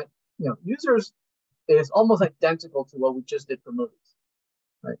in that users is almost identical to what we just did for movies,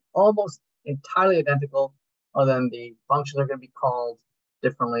 right? Almost entirely identical, other than the functions are going to be called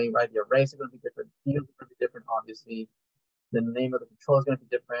differently, right? The arrays are going to be different, fields are going to be different, obviously. The name of the control is going to be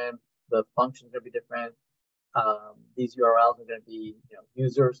different. The function is going to be different. These URLs are going to be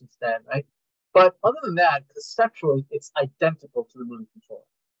users instead, right? But other than that, conceptually, it's identical to the movie controller.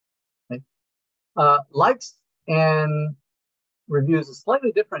 Right? Likes and reviews is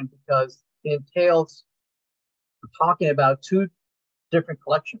slightly different because it entails talking about two different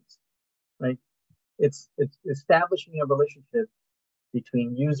collections, right? It's establishing a relationship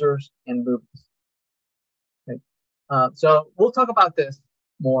between users and movies. Okay? So we'll talk about this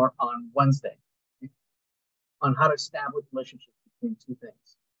more on Wednesday. on how to establish relationships between two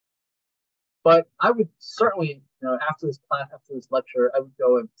things. But I would certainly, after this class, after this lecture, I would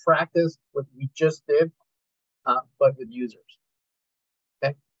go and practice what we just did, but with users.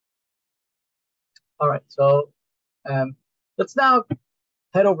 Okay. All right. So let's now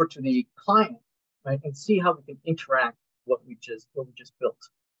head over to the client, right, and see how we can interact what we just built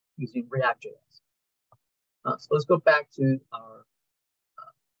using React.js. So let's go back to our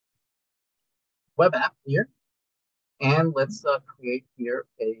web app here, and let's create here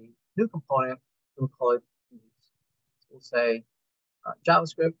a new component. We'll call it movies. So we'll say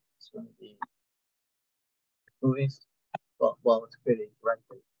JavaScript. It's going to be movies. Well, let's create a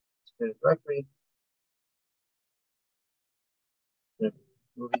directory. Let's create a directory.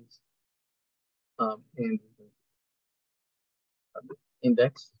 Movies. And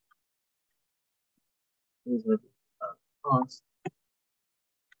index. This is going to be const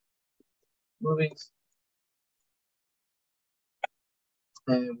movies.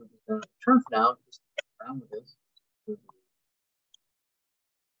 And we're just going to return for now, just around with this.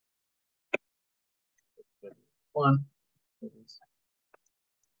 One,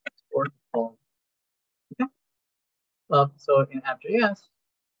 export all. Okay. So in app.js,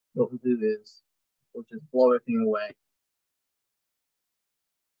 what we'll do is we'll just blow everything away.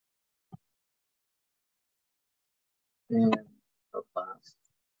 And our class,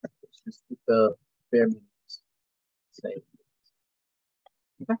 let's just keep the bare minimum. Save.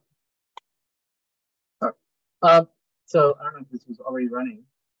 Okay. All right. So I don't know if this was already running.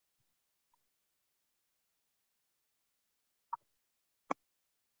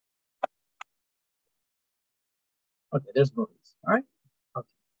 Okay, there's movies. All right. Okay.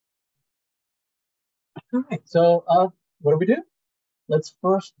 All right. So what do we do? Let's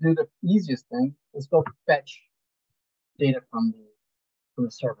first do the easiest thing. Let's go fetch data from the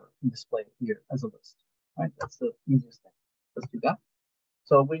server and display it here as a list. All right. That's the easiest thing. Let's do that.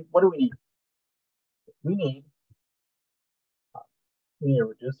 So what do we need? We need a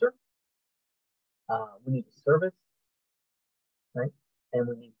reducer. We need a service, right? And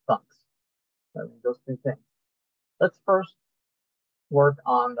we need funcs. So we need those three things. Let's first work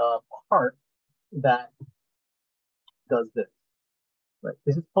on the part that does this. Right.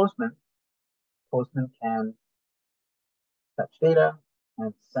 This is Postman. Postman can fetch data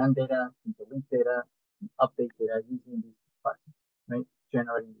and send data and delete data and update data using these requests, right?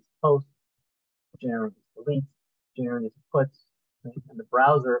 Generating these posts, generating these deletes, generating these puts, right? And the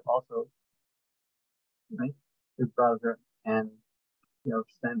browser also, right? The browser and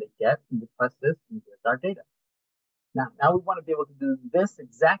send a get and request this and get our data. Now we want to be able to do this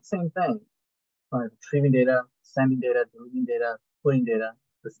exact same thing, retrieving data, sending data, deleting data, putting data.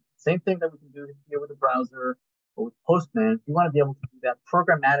 The same thing that we can do here with the browser or with Postman. We want to be able to do that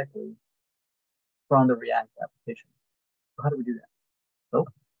programmatically from the React application. So how do we do that? So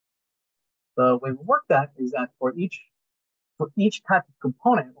the way we work that is that for each type of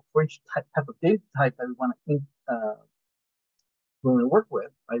component, or for each type of data type that we want to work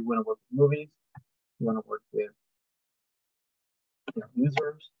with, right? We want to work with movies. We want to work with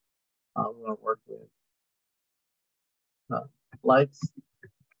users. We want to work with likes.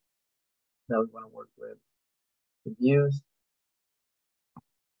 That we want to work with reviews.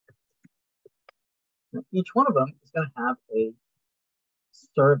 Now, each one of them is going to have a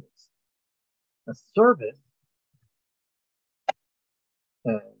service. A service,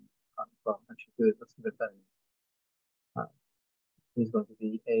 well, actually, let's give it better. Is going to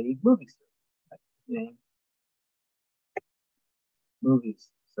be a movie service. Right? Name movies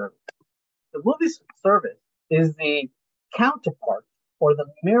service. The movies service is the counterpart or the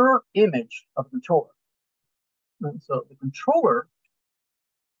mirror image of the controller. And so the controller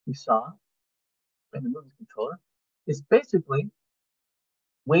we saw in the movies controller is basically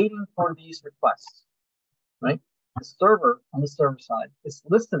waiting for these requests, right? The server on the server side is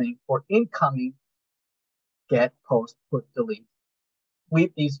listening for incoming get, post, put, delete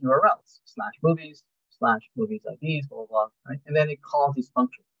with these URLs, /movies, /movies IDs, blah, blah, blah, right? And then it calls these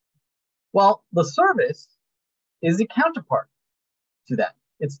functions. Well, the service is the counterpart to that.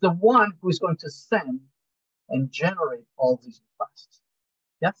 It's the one who's going to send and generate all these requests.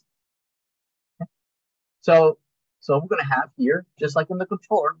 Yes? Okay. So we're going to have here, just like in the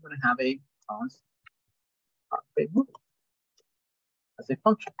controller, we're going to have a const movie as a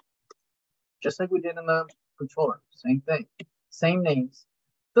function. Just like we did in the controller. Same thing. Same names.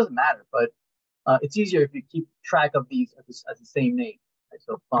 Doesn't matter, but it's easier if you keep track of these as the same name. Right?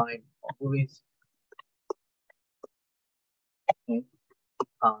 So find all movies. Okay.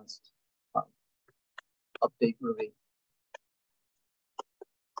 Const update movie.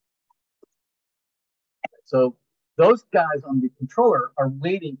 So those guys on the controller are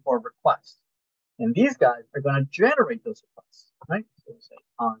waiting for a request. And these guys are going to generate those requests, right? So we say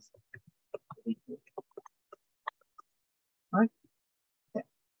const. Right? Okay.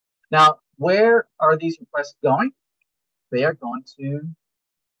 Now, where are these requests going? They are going to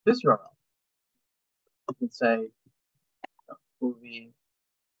this URL. You can say movie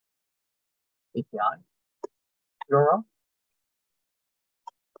API URL.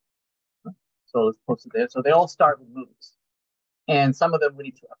 So let's post it there. So they all start with movies. And some of them we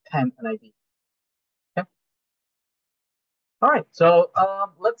need to append an ID. Okay. All right. So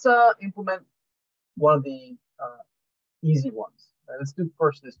let's implement one of the easy ones. Let's do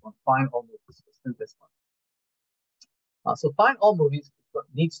first this one. Find all movies. Let's do this one. So find all movies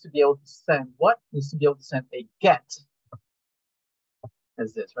needs to be able to send what? Needs to be able to send a get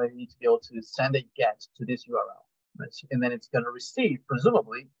as this, right? You need to be able to send a get to this URL. Right? And then it's going to receive,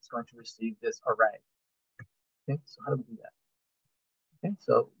 presumably, it's going to receive this array. Okay, so how do we do that? Okay,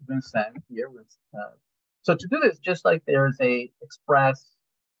 so we're going to send here. So to do this, just like there's a Express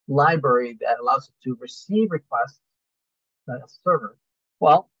library that allows us to receive requests as a server.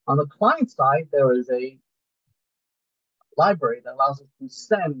 Well, on the client side, there is a library that allows us to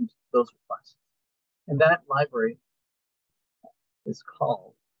send those requests. And that library is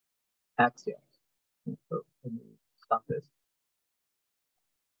called Axios. So let me stop this.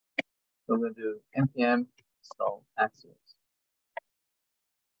 So we're going to do npm install Axios.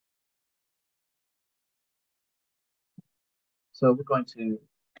 So we're going to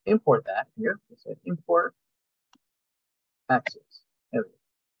import that here. We say import Axios. There we go.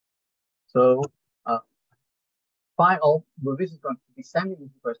 So find all movies is going to be sending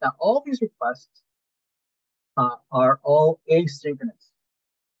these requests. Now all these requests are all asynchronous.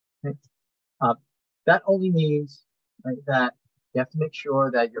 Okay? That only means, right, that you have to make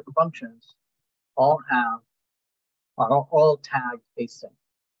sure that your functions are all tagged async.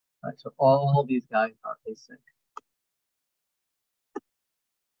 Right? So all these guys are async.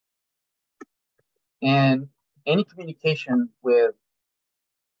 And any communication with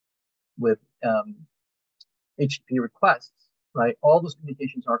HTTP requests, right? All those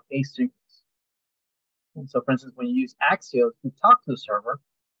communications are asynchronous. And so, for instance, when you use Axios to talk to the server,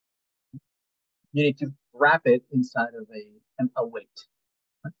 you need to wrap it inside of a wait.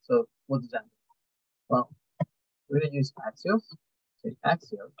 Right? So what does that mean? Well, we're going to use Axios. Say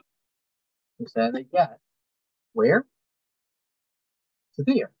Axios. We say they get where? To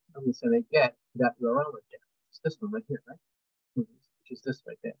here. And we say they get that URL right there. It's this one right here, right? Which is this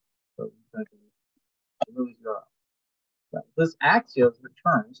right there. So we're going to remove URL. Right. This Axios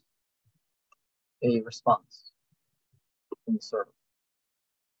returns a response from the server.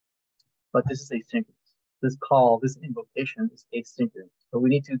 But this is asynchronous. This call, this invocation is asynchronous. So we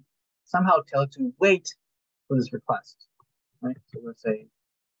need to somehow tell it to wait for this request. Right? So we're going to say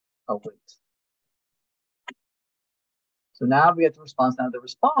await. So now we get the response. Now the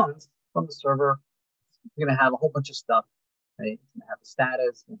response from the server is going to have a whole bunch of stuff. Right? It's going to have the status,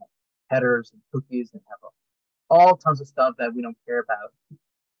 it's going to have headers and cookies, and have all tons of stuff that we don't care about.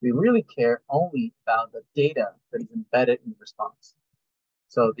 We really care only about the data that is embedded in the response.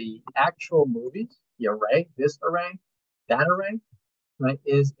 So the actual movies, the array, this array, that array, right,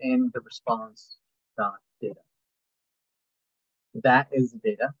 is in the response.data. That is the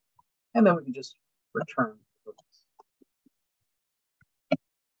data. And then we can just return the movies.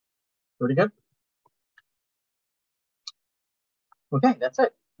 Pretty good. Okay, that's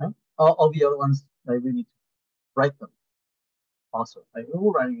it. Right? All the other ones, right, we need to write them also. Right?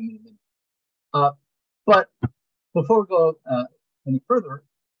 We'll write them in a minute. But before we go any further,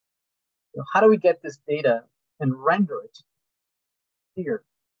 how do we get this data and render it here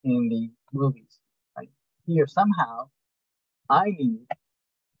in the movies? Right? Here somehow I need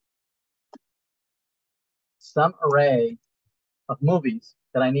some array of movies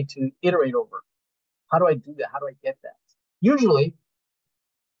that I need to iterate over. How do I do that? How do I get that? Usually,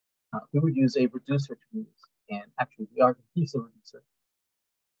 we would use a reducer to use, and actually we are use a reducer.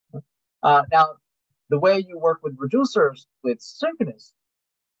 Now, the way you work with reducers with synchronous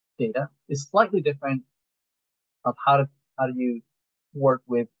data is slightly different of how do you work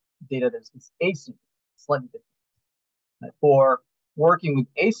with data that's asynchronous, slightly different. For working with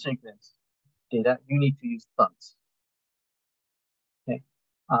asynchronous data, you need to use thumbs. Okay.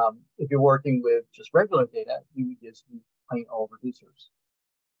 If you're working with just regular data, you would just use plain old reducers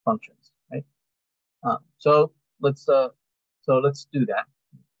functions, right? So let's do that.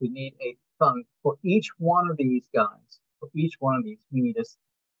 We need a thumb for each one of these guys. For each one of these, we need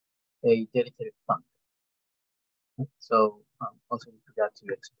a dedicated thumb. So also we forgot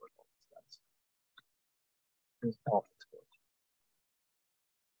to export all these guys. is off export.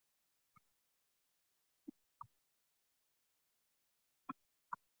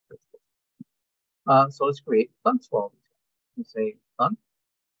 So let's create funcs for all these guys. We say func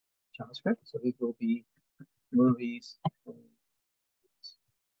JavaScript, so these will be movies and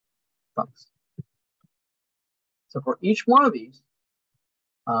funcs. So for each one of these,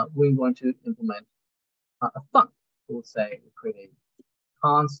 we're going to implement a func. We'll say we create a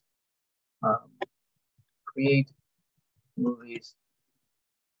const create movies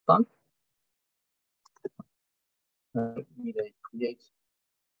func. We need a create.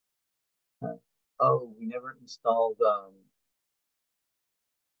 Oh, we never installed the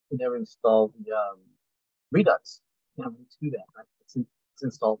Redux. Yeah, we need to do that, right? It's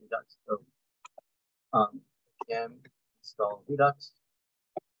installed Redux. So again, install Redux.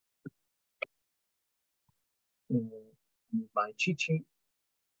 My cheat sheet.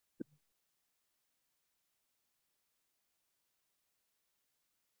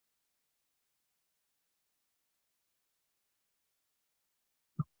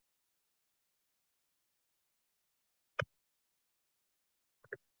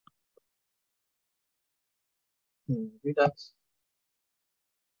 Redux.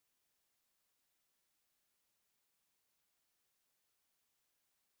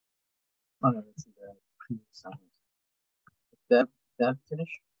 Oh no, let's see the previous assignment. That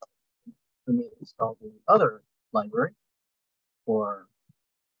finish. Let me install the other library for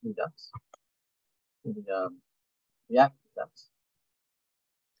Redux. The React Redux.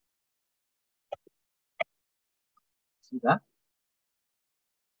 See that?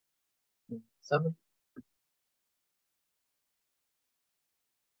 7.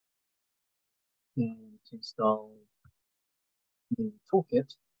 And to install the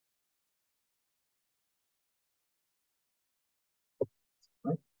toolkit.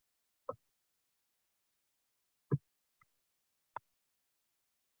 Right?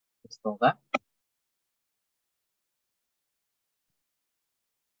 Install that.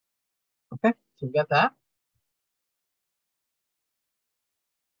 Okay, so we got that.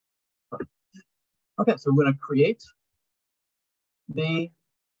 Okay, so we're going to create the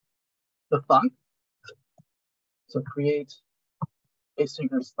func. So create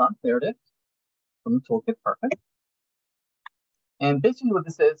asynchronous func. There it is from the toolkit. Perfect. And basically, what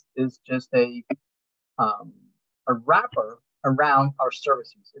this is just a wrapper around our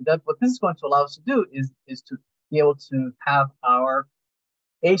services. And that what this is going to allow us to do is to be able to have our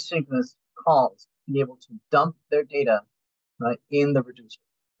asynchronous calls be able to dump their data right in the reducer.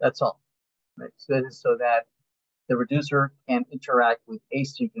 That's all. Right. So it is so that the reducer can interact with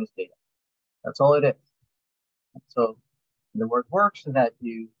asynchronous data. That's all it is. So the word works so that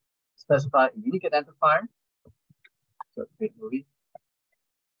you specify a unique identifier. So create movie.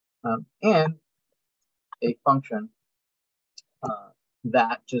 And a function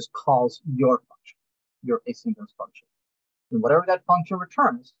that just calls your function, your asynchronous function. And whatever that function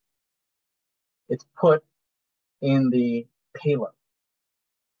returns, it's put in the payload,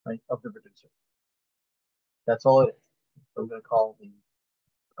 right, of the reducer. That's all it is. So we're going to call the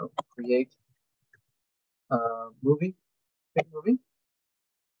create movie, create movie.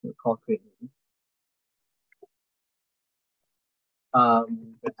 We'll call create movie. We're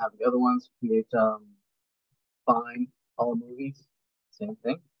going to have the other ones create find all movies. Same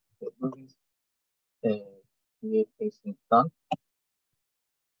thing. Create movies. Create async func.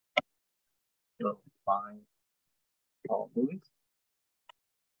 So find all movies.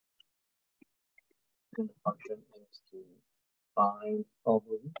 And the function is to find all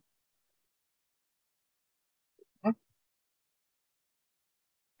movies. Okay.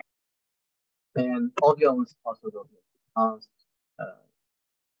 And all the elements also go here.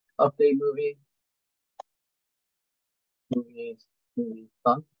 Update movie. Movie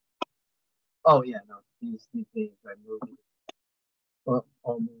func. Oh yeah, no, these names right movie. Well,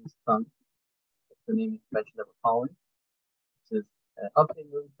 all movies func. The naming convention that we're following. This is update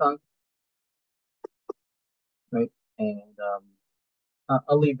movie func. Right, and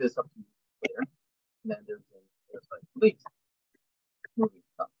I'll leave this up to you later. And then there's like release movie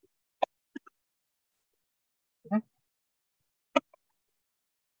func. Okay.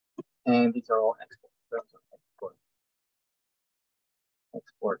 And these are all exports.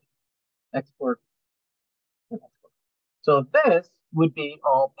 Export, and export. So this would be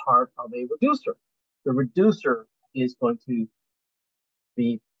all part of a reducer. The reducer is going to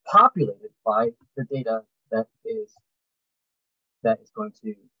be populated by the data that is going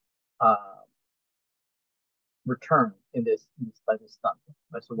to return in this by this stuff.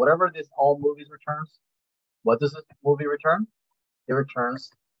 Right? So whatever this all movies returns, what does this movie return? It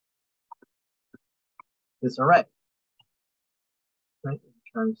returns this array, right? It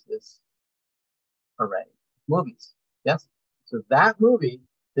returns this array movies. Yes. So that movie,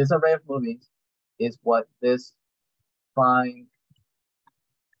 this array of movies, is what this find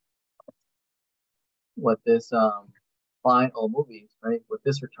all movies, right? What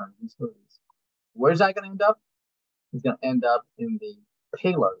this returns, these movies. Where's that going to end up? It's going to end up in the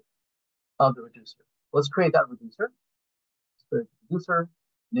payload of the reducer. Let's create that reducer. Let's create the reducer,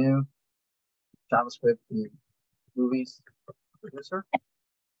 new JavaScript, the movies reducer.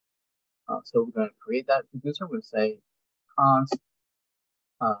 So we're going to create that reducer. We'll say const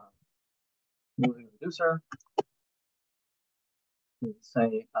movie reducer. We'll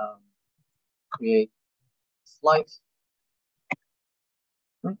say create slice.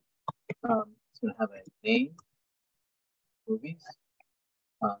 Right? It's going to have a name, movies.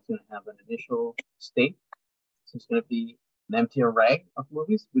 It's going to have an initial state. So it's going to be an empty array of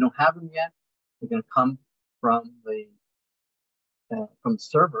movies. We don't have them yet. They're going to come from the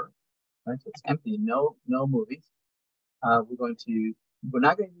server, right? So it's empty, no movies. We're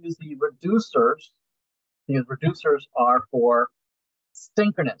not going to use the reducers because reducers are for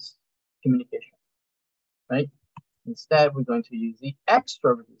synchronous communication, right? Instead, we're going to use the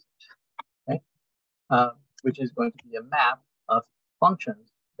extra reducers, right? Which is going to be a map of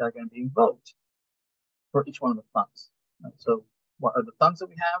functions that are going to be invoked for each one of the funcs. Right? So what are the funcs that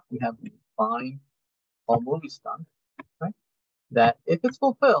we have? We have the find all movies func, right? That if it's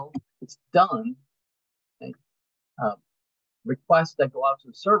fulfilled, it's done. Okay? Requests that go out to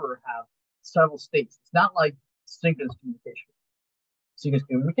the server have several states. It's not like synchronous communication. Synchronous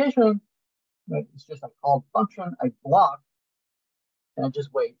communication, right? It's just I call function, I block, and I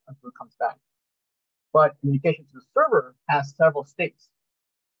just wait until it comes back. But communication to the server has several states.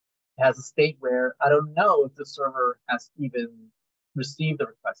 It has a state where I don't know if the server has even received the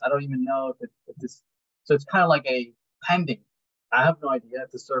request. I don't even know if this. So it's kind of like a pending. I have no idea if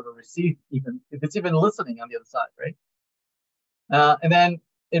the server received if it's even listening on the other side, right? And then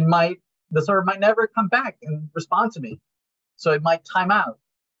the server might never come back and respond to me. So it might time out,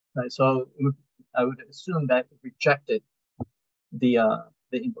 right? So I would assume that it rejected the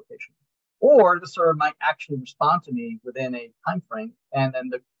invocation. Or the server might actually respond to me within a time frame, and then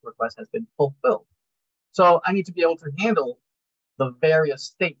the request has been fulfilled. So I need to be able to handle the various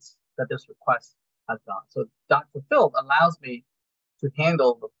states that this request has gone. So .fulfilled allows me to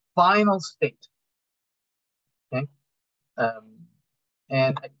handle the final state. Okay,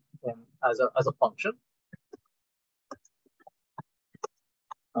 and as a function,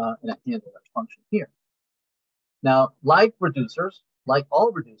 and I handle that function here. Now, like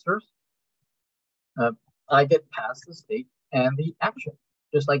all reducers, I get passed the state and the action,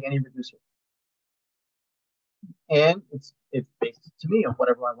 just like any reducer. And it's based to me on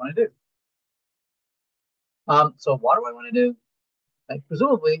whatever I want to do. So what do I want to do?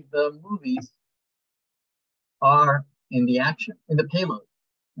 Presumably, the movies are in the action, in the payload.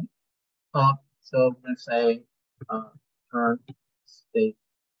 So I'm going to say turn state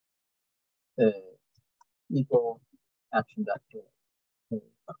equal action.payload.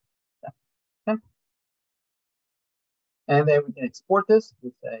 Okay. And then we can export this.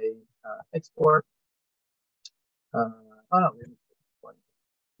 We say export. Oh no,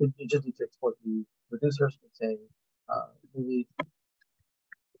 you just need to export the reducers. We say movie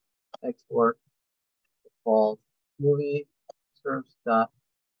export default movie serves dot.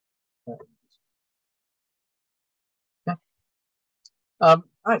 Okay. All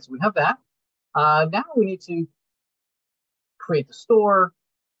right, so we have that. Now we need to create the store,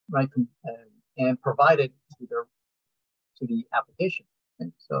 right, and provide it to the application.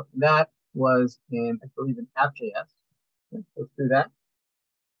 Okay. So that was in, I believe, in app.js. Okay, let's do that.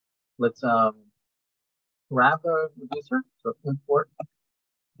 Let's grab the reducer. So import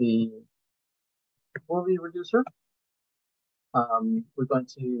the movie reducer. We're going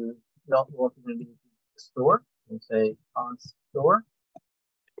to need the store. We'll say const store.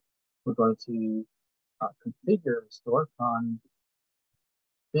 We're going to configure the store,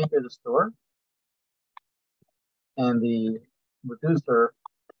 configure the store, and the reducer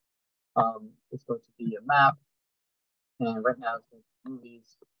is going to be a map. And right now it's going to be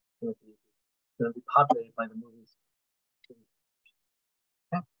movies. It's going to be populated by the movies.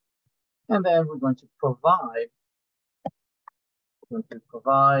 Okay. And then we're going to provide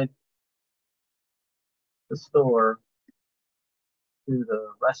the store to the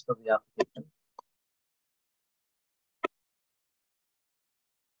rest of the application.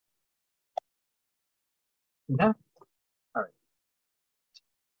 Okay.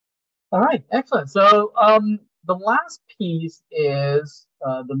 All right. Excellent. So the last piece is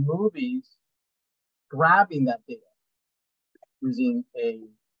the movies grabbing that data using a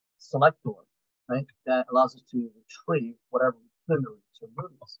selector, right? That allows us to retrieve whatever we put in the so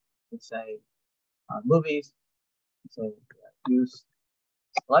movies. We say movies, we say use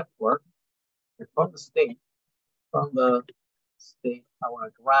selector from the state. From the state, I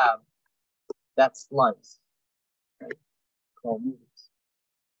want to grab that slice, right? Called movies.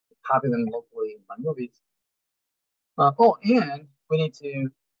 Copy them locally in my movies. And we need to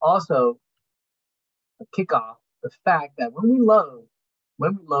also kick off the fact that when we load,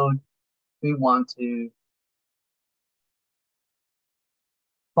 we want to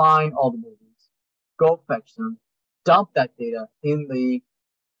find all the movies, go fetch them, dump that data in the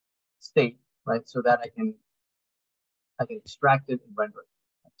state, right? So that I can extract it and render it.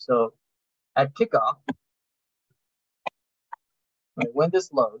 So at kickoff, right, when this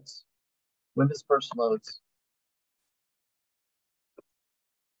first loads,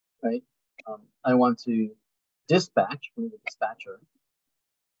 right? I want to dispatch from the dispatcher.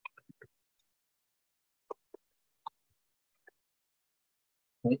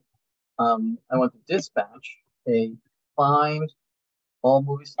 Right? I want to dispatch a find all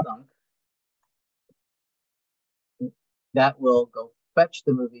movies thunk that will go fetch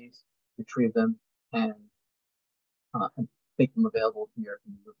the movies, retrieve them, and make them available here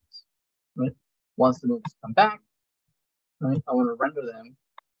in the movies. Right? Once the movies come back, right, I want to render them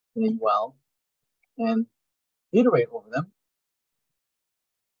in a UL and iterate over them.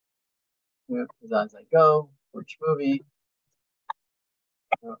 As I go, for each movie,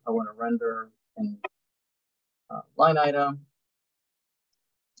 I want to render a line item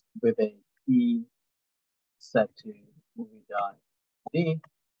with a key set to movie.d.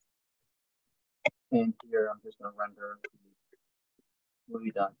 And here I'm just going to render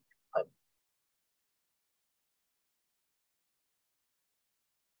movie.type.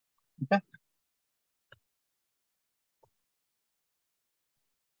 Okay.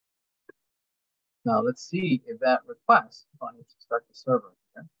 Now let's see if that request, I need to start the server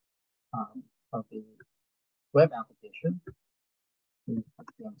here of the web application.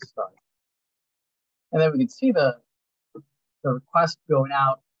 Start. And then we can see the request going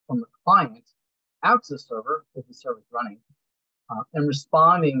out from the client out to the server if the server is running, and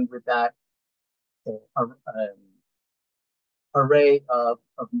responding with that array of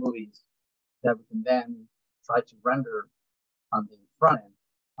movies that we can then try to render on the front end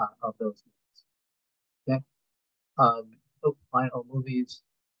of those movies. Okay. Find all movies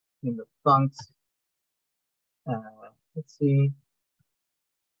in the thunks. Let's see.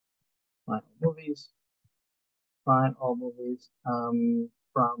 Find all movies. Find all movies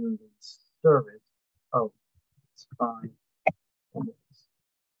from the service. Oh, it's find all movies.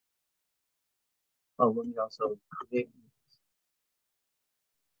 Oh, let me also create movies.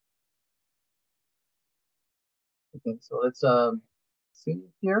 Okay, so let's see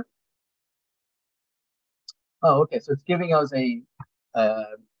here. Oh, okay. So it's giving us a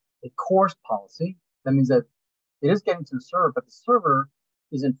course policy. That means that it is getting to the server, but the server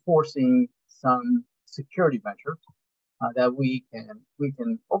is enforcing some security measures that we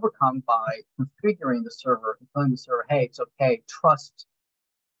can overcome by configuring the server and telling the server, hey, it's okay, trust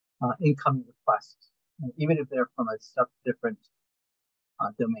incoming requests, even if they're from a different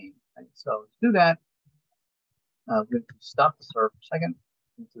domain. Right? So to do that, we're going to stop the server for a second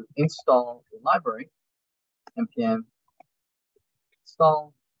and to install the library, npm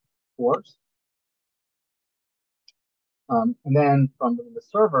install course. And then from the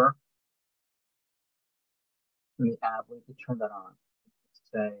server, in the app, we need to turn that on.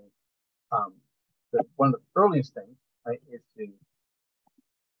 Say, one of the earliest things, right, is to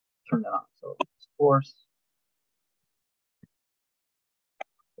turn that on. So course,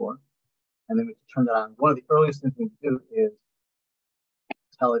 and then we can turn that on. One of the earliest things we can do is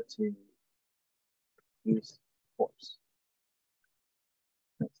tell it to use course.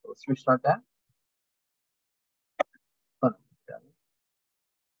 Okay, so let's restart that.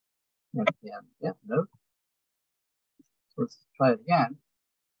 Yeah, no. So let's try it again.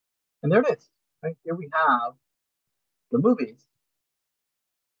 And there it is. Right here we have the movies,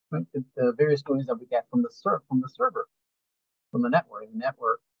 right? The various movies that we get from the server, from the network. The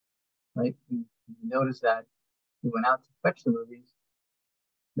network, right? You notice that we went out to fetch the movies.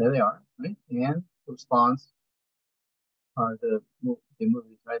 There they are, right? And the response are the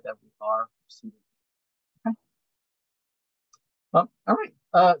movies, right, that we are receiving. Okay. All right.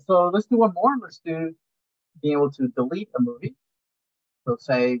 So let's do one more. Let's do being able to delete a movie. So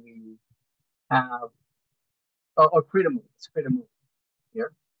say we have, or create a movie. Let's create a movie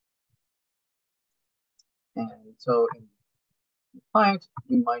here. And so in the client,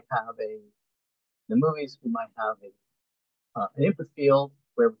 we might have a the movies, we might have an input field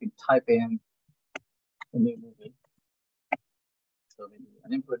where we can type in a new movie. So maybe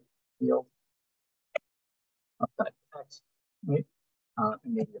an input field of type text, right? And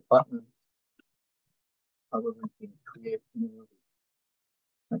maybe a button where we can create a new movie.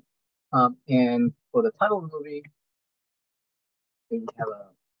 Right? And for the title of the movie, maybe we have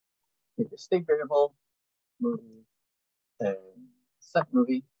maybe a state variable, movie, and set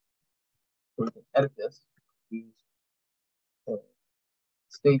movie. So we can edit this, use the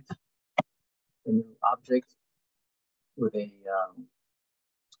state, the new object with a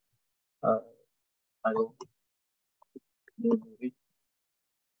title, new movie.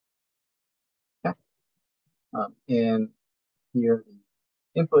 Okay. And here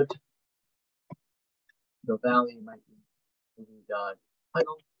the input, the value might be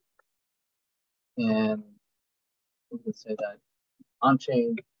movie.title, and we can say that on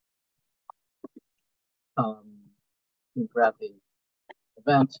chain, we grab the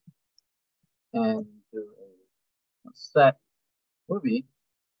event and do a set movie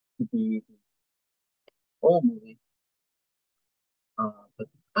to be the old movie, but the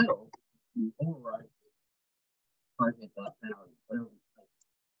title we override target.value, whatever we type.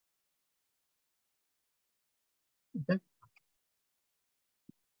 Okay.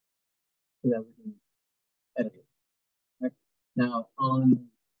 So that we can edit it. Right. Now on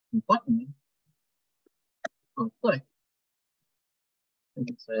button, on click, we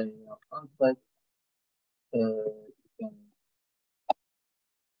can say on click,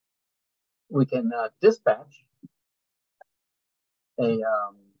 we can dispatch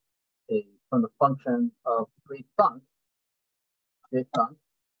from the function of create func, and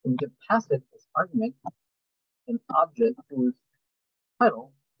we can pass it as argument an object whose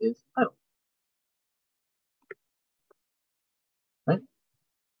title is title. Right?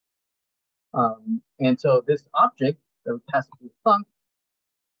 And so this object that we pass it to the func,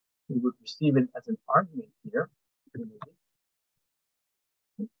 we would receive it as an argument here.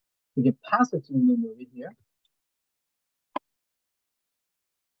 We can pass it to the new movie here,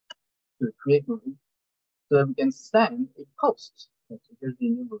 to the create movie, so that we can send a post. So here's the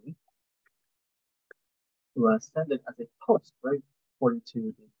new movie. We want to send it as a post, right? According to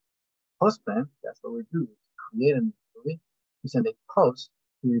the post plan, that's what we do. Create a new movie. We send a post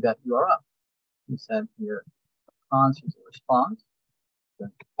to that URL. We send here response, user response,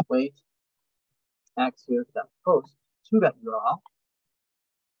 then wait, access that post to that URL,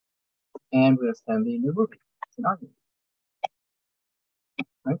 and we're going to send the new movie. It's an argument.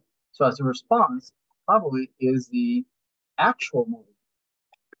 Right? So as a response, probably is the actual movie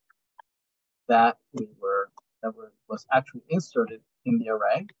that was actually inserted in the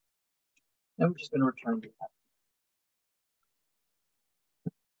array, and we're just going to return the pattern.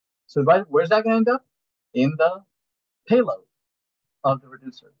 So where's that going to end up? In the payload of the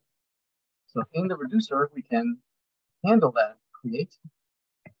reducer. So in the reducer, we can handle that create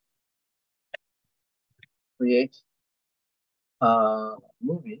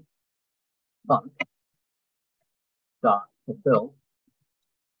movie func dot fulfill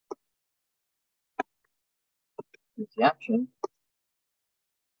is the action.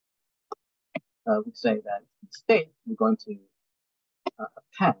 We say that in state, we're going to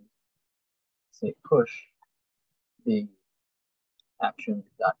append, say push the action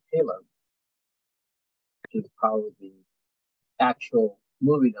dot payload, which is probably the actual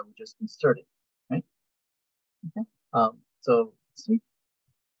movie that we just inserted, right? Okay. So let's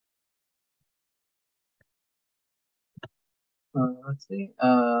see.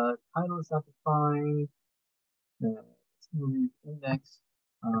 Title is not defined. Movie index.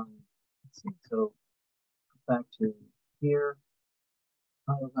 Let's see. So back to here.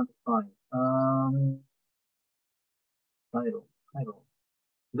 Title is not defined. Title.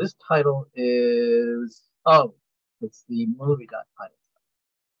 This title is it's the movie.title.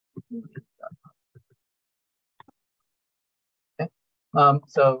 Okay.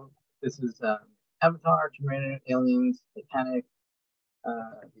 So this is Avatar, Terminator, Aliens, Titanic,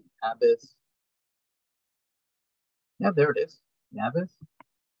 the Abyss. Yeah, there it is. The Abyss.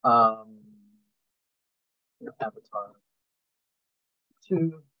 Avatar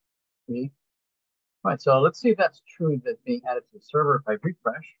 2, 3. All right, so let's see if that's true that's being added to the server. If I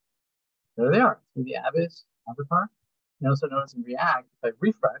refresh, there they are. So the Abyss, Avatar. You also notice in React, if I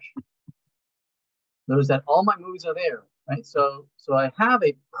refresh, notice that all my movies are there, right? So I have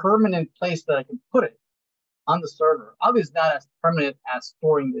a permanent place that I can put it on the server. Obviously not as permanent as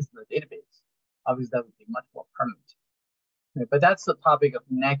storing this in the database. Obviously that would be much more permanent. Right? But that's the topic of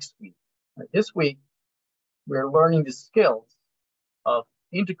next week. Right? This week, we're learning the skills of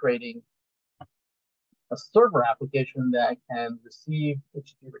integrating a server application that can receive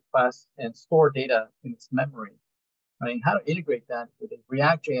HTTP requests and store data in its memory. Right? And how to integrate that with a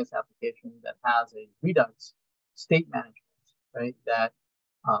React.js application that has a Redux state management, right? That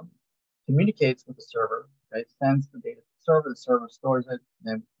communicates with the server, right? Sends the data to the server stores it,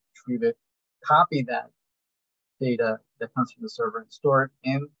 then retrieve it, copy that data that comes from the server and store it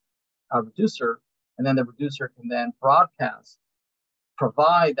in a reducer, and then the reducer can then provide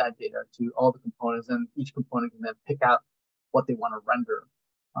that data to all the components, and each component can then pick out what they want to render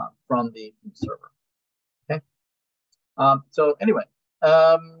from the server. Okay. So anyway,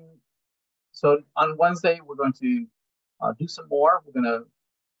 so on Wednesday we're going to do some more. We're going to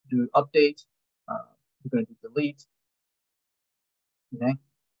do update. We're going to do delete. Okay.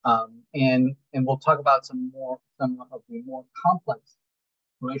 And we'll talk about some of the more complex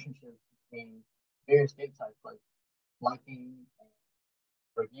relationships between various data types, like liking and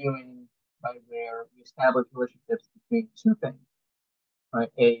reviewing, right, where we establish relationships between two things,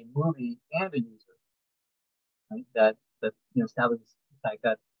 right, a movie and a user, right, that establishes the fact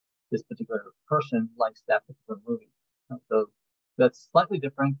that this particular person likes that particular movie. So that's slightly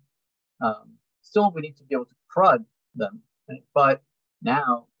different. Still, we need to be able to CRUD them, right? But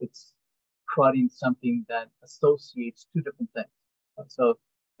now it's CRUDing something that associates two different things. Right? So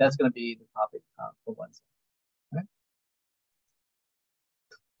that's going to be the topic for Wednesday. Okay?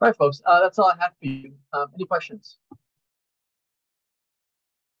 All right, folks, that's all I have for you. Any questions?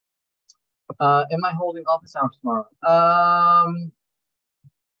 Am I holding office hours tomorrow?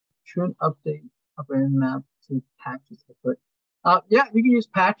 Should update operating map to patches to put. Yeah, you can use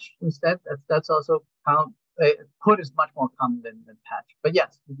patch instead. That's also count. Put is much more common than patch, but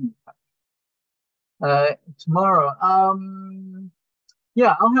yes, you can use patch. Tomorrow,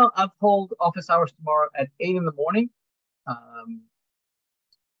 yeah, I'll hold office hours tomorrow at 8 in the morning.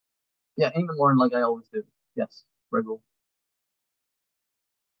 Yeah, 8 in the morning, like I always do. Yes, regular.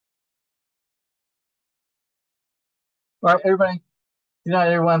 All right, everybody. Good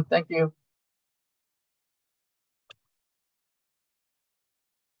night, everyone. Thank you.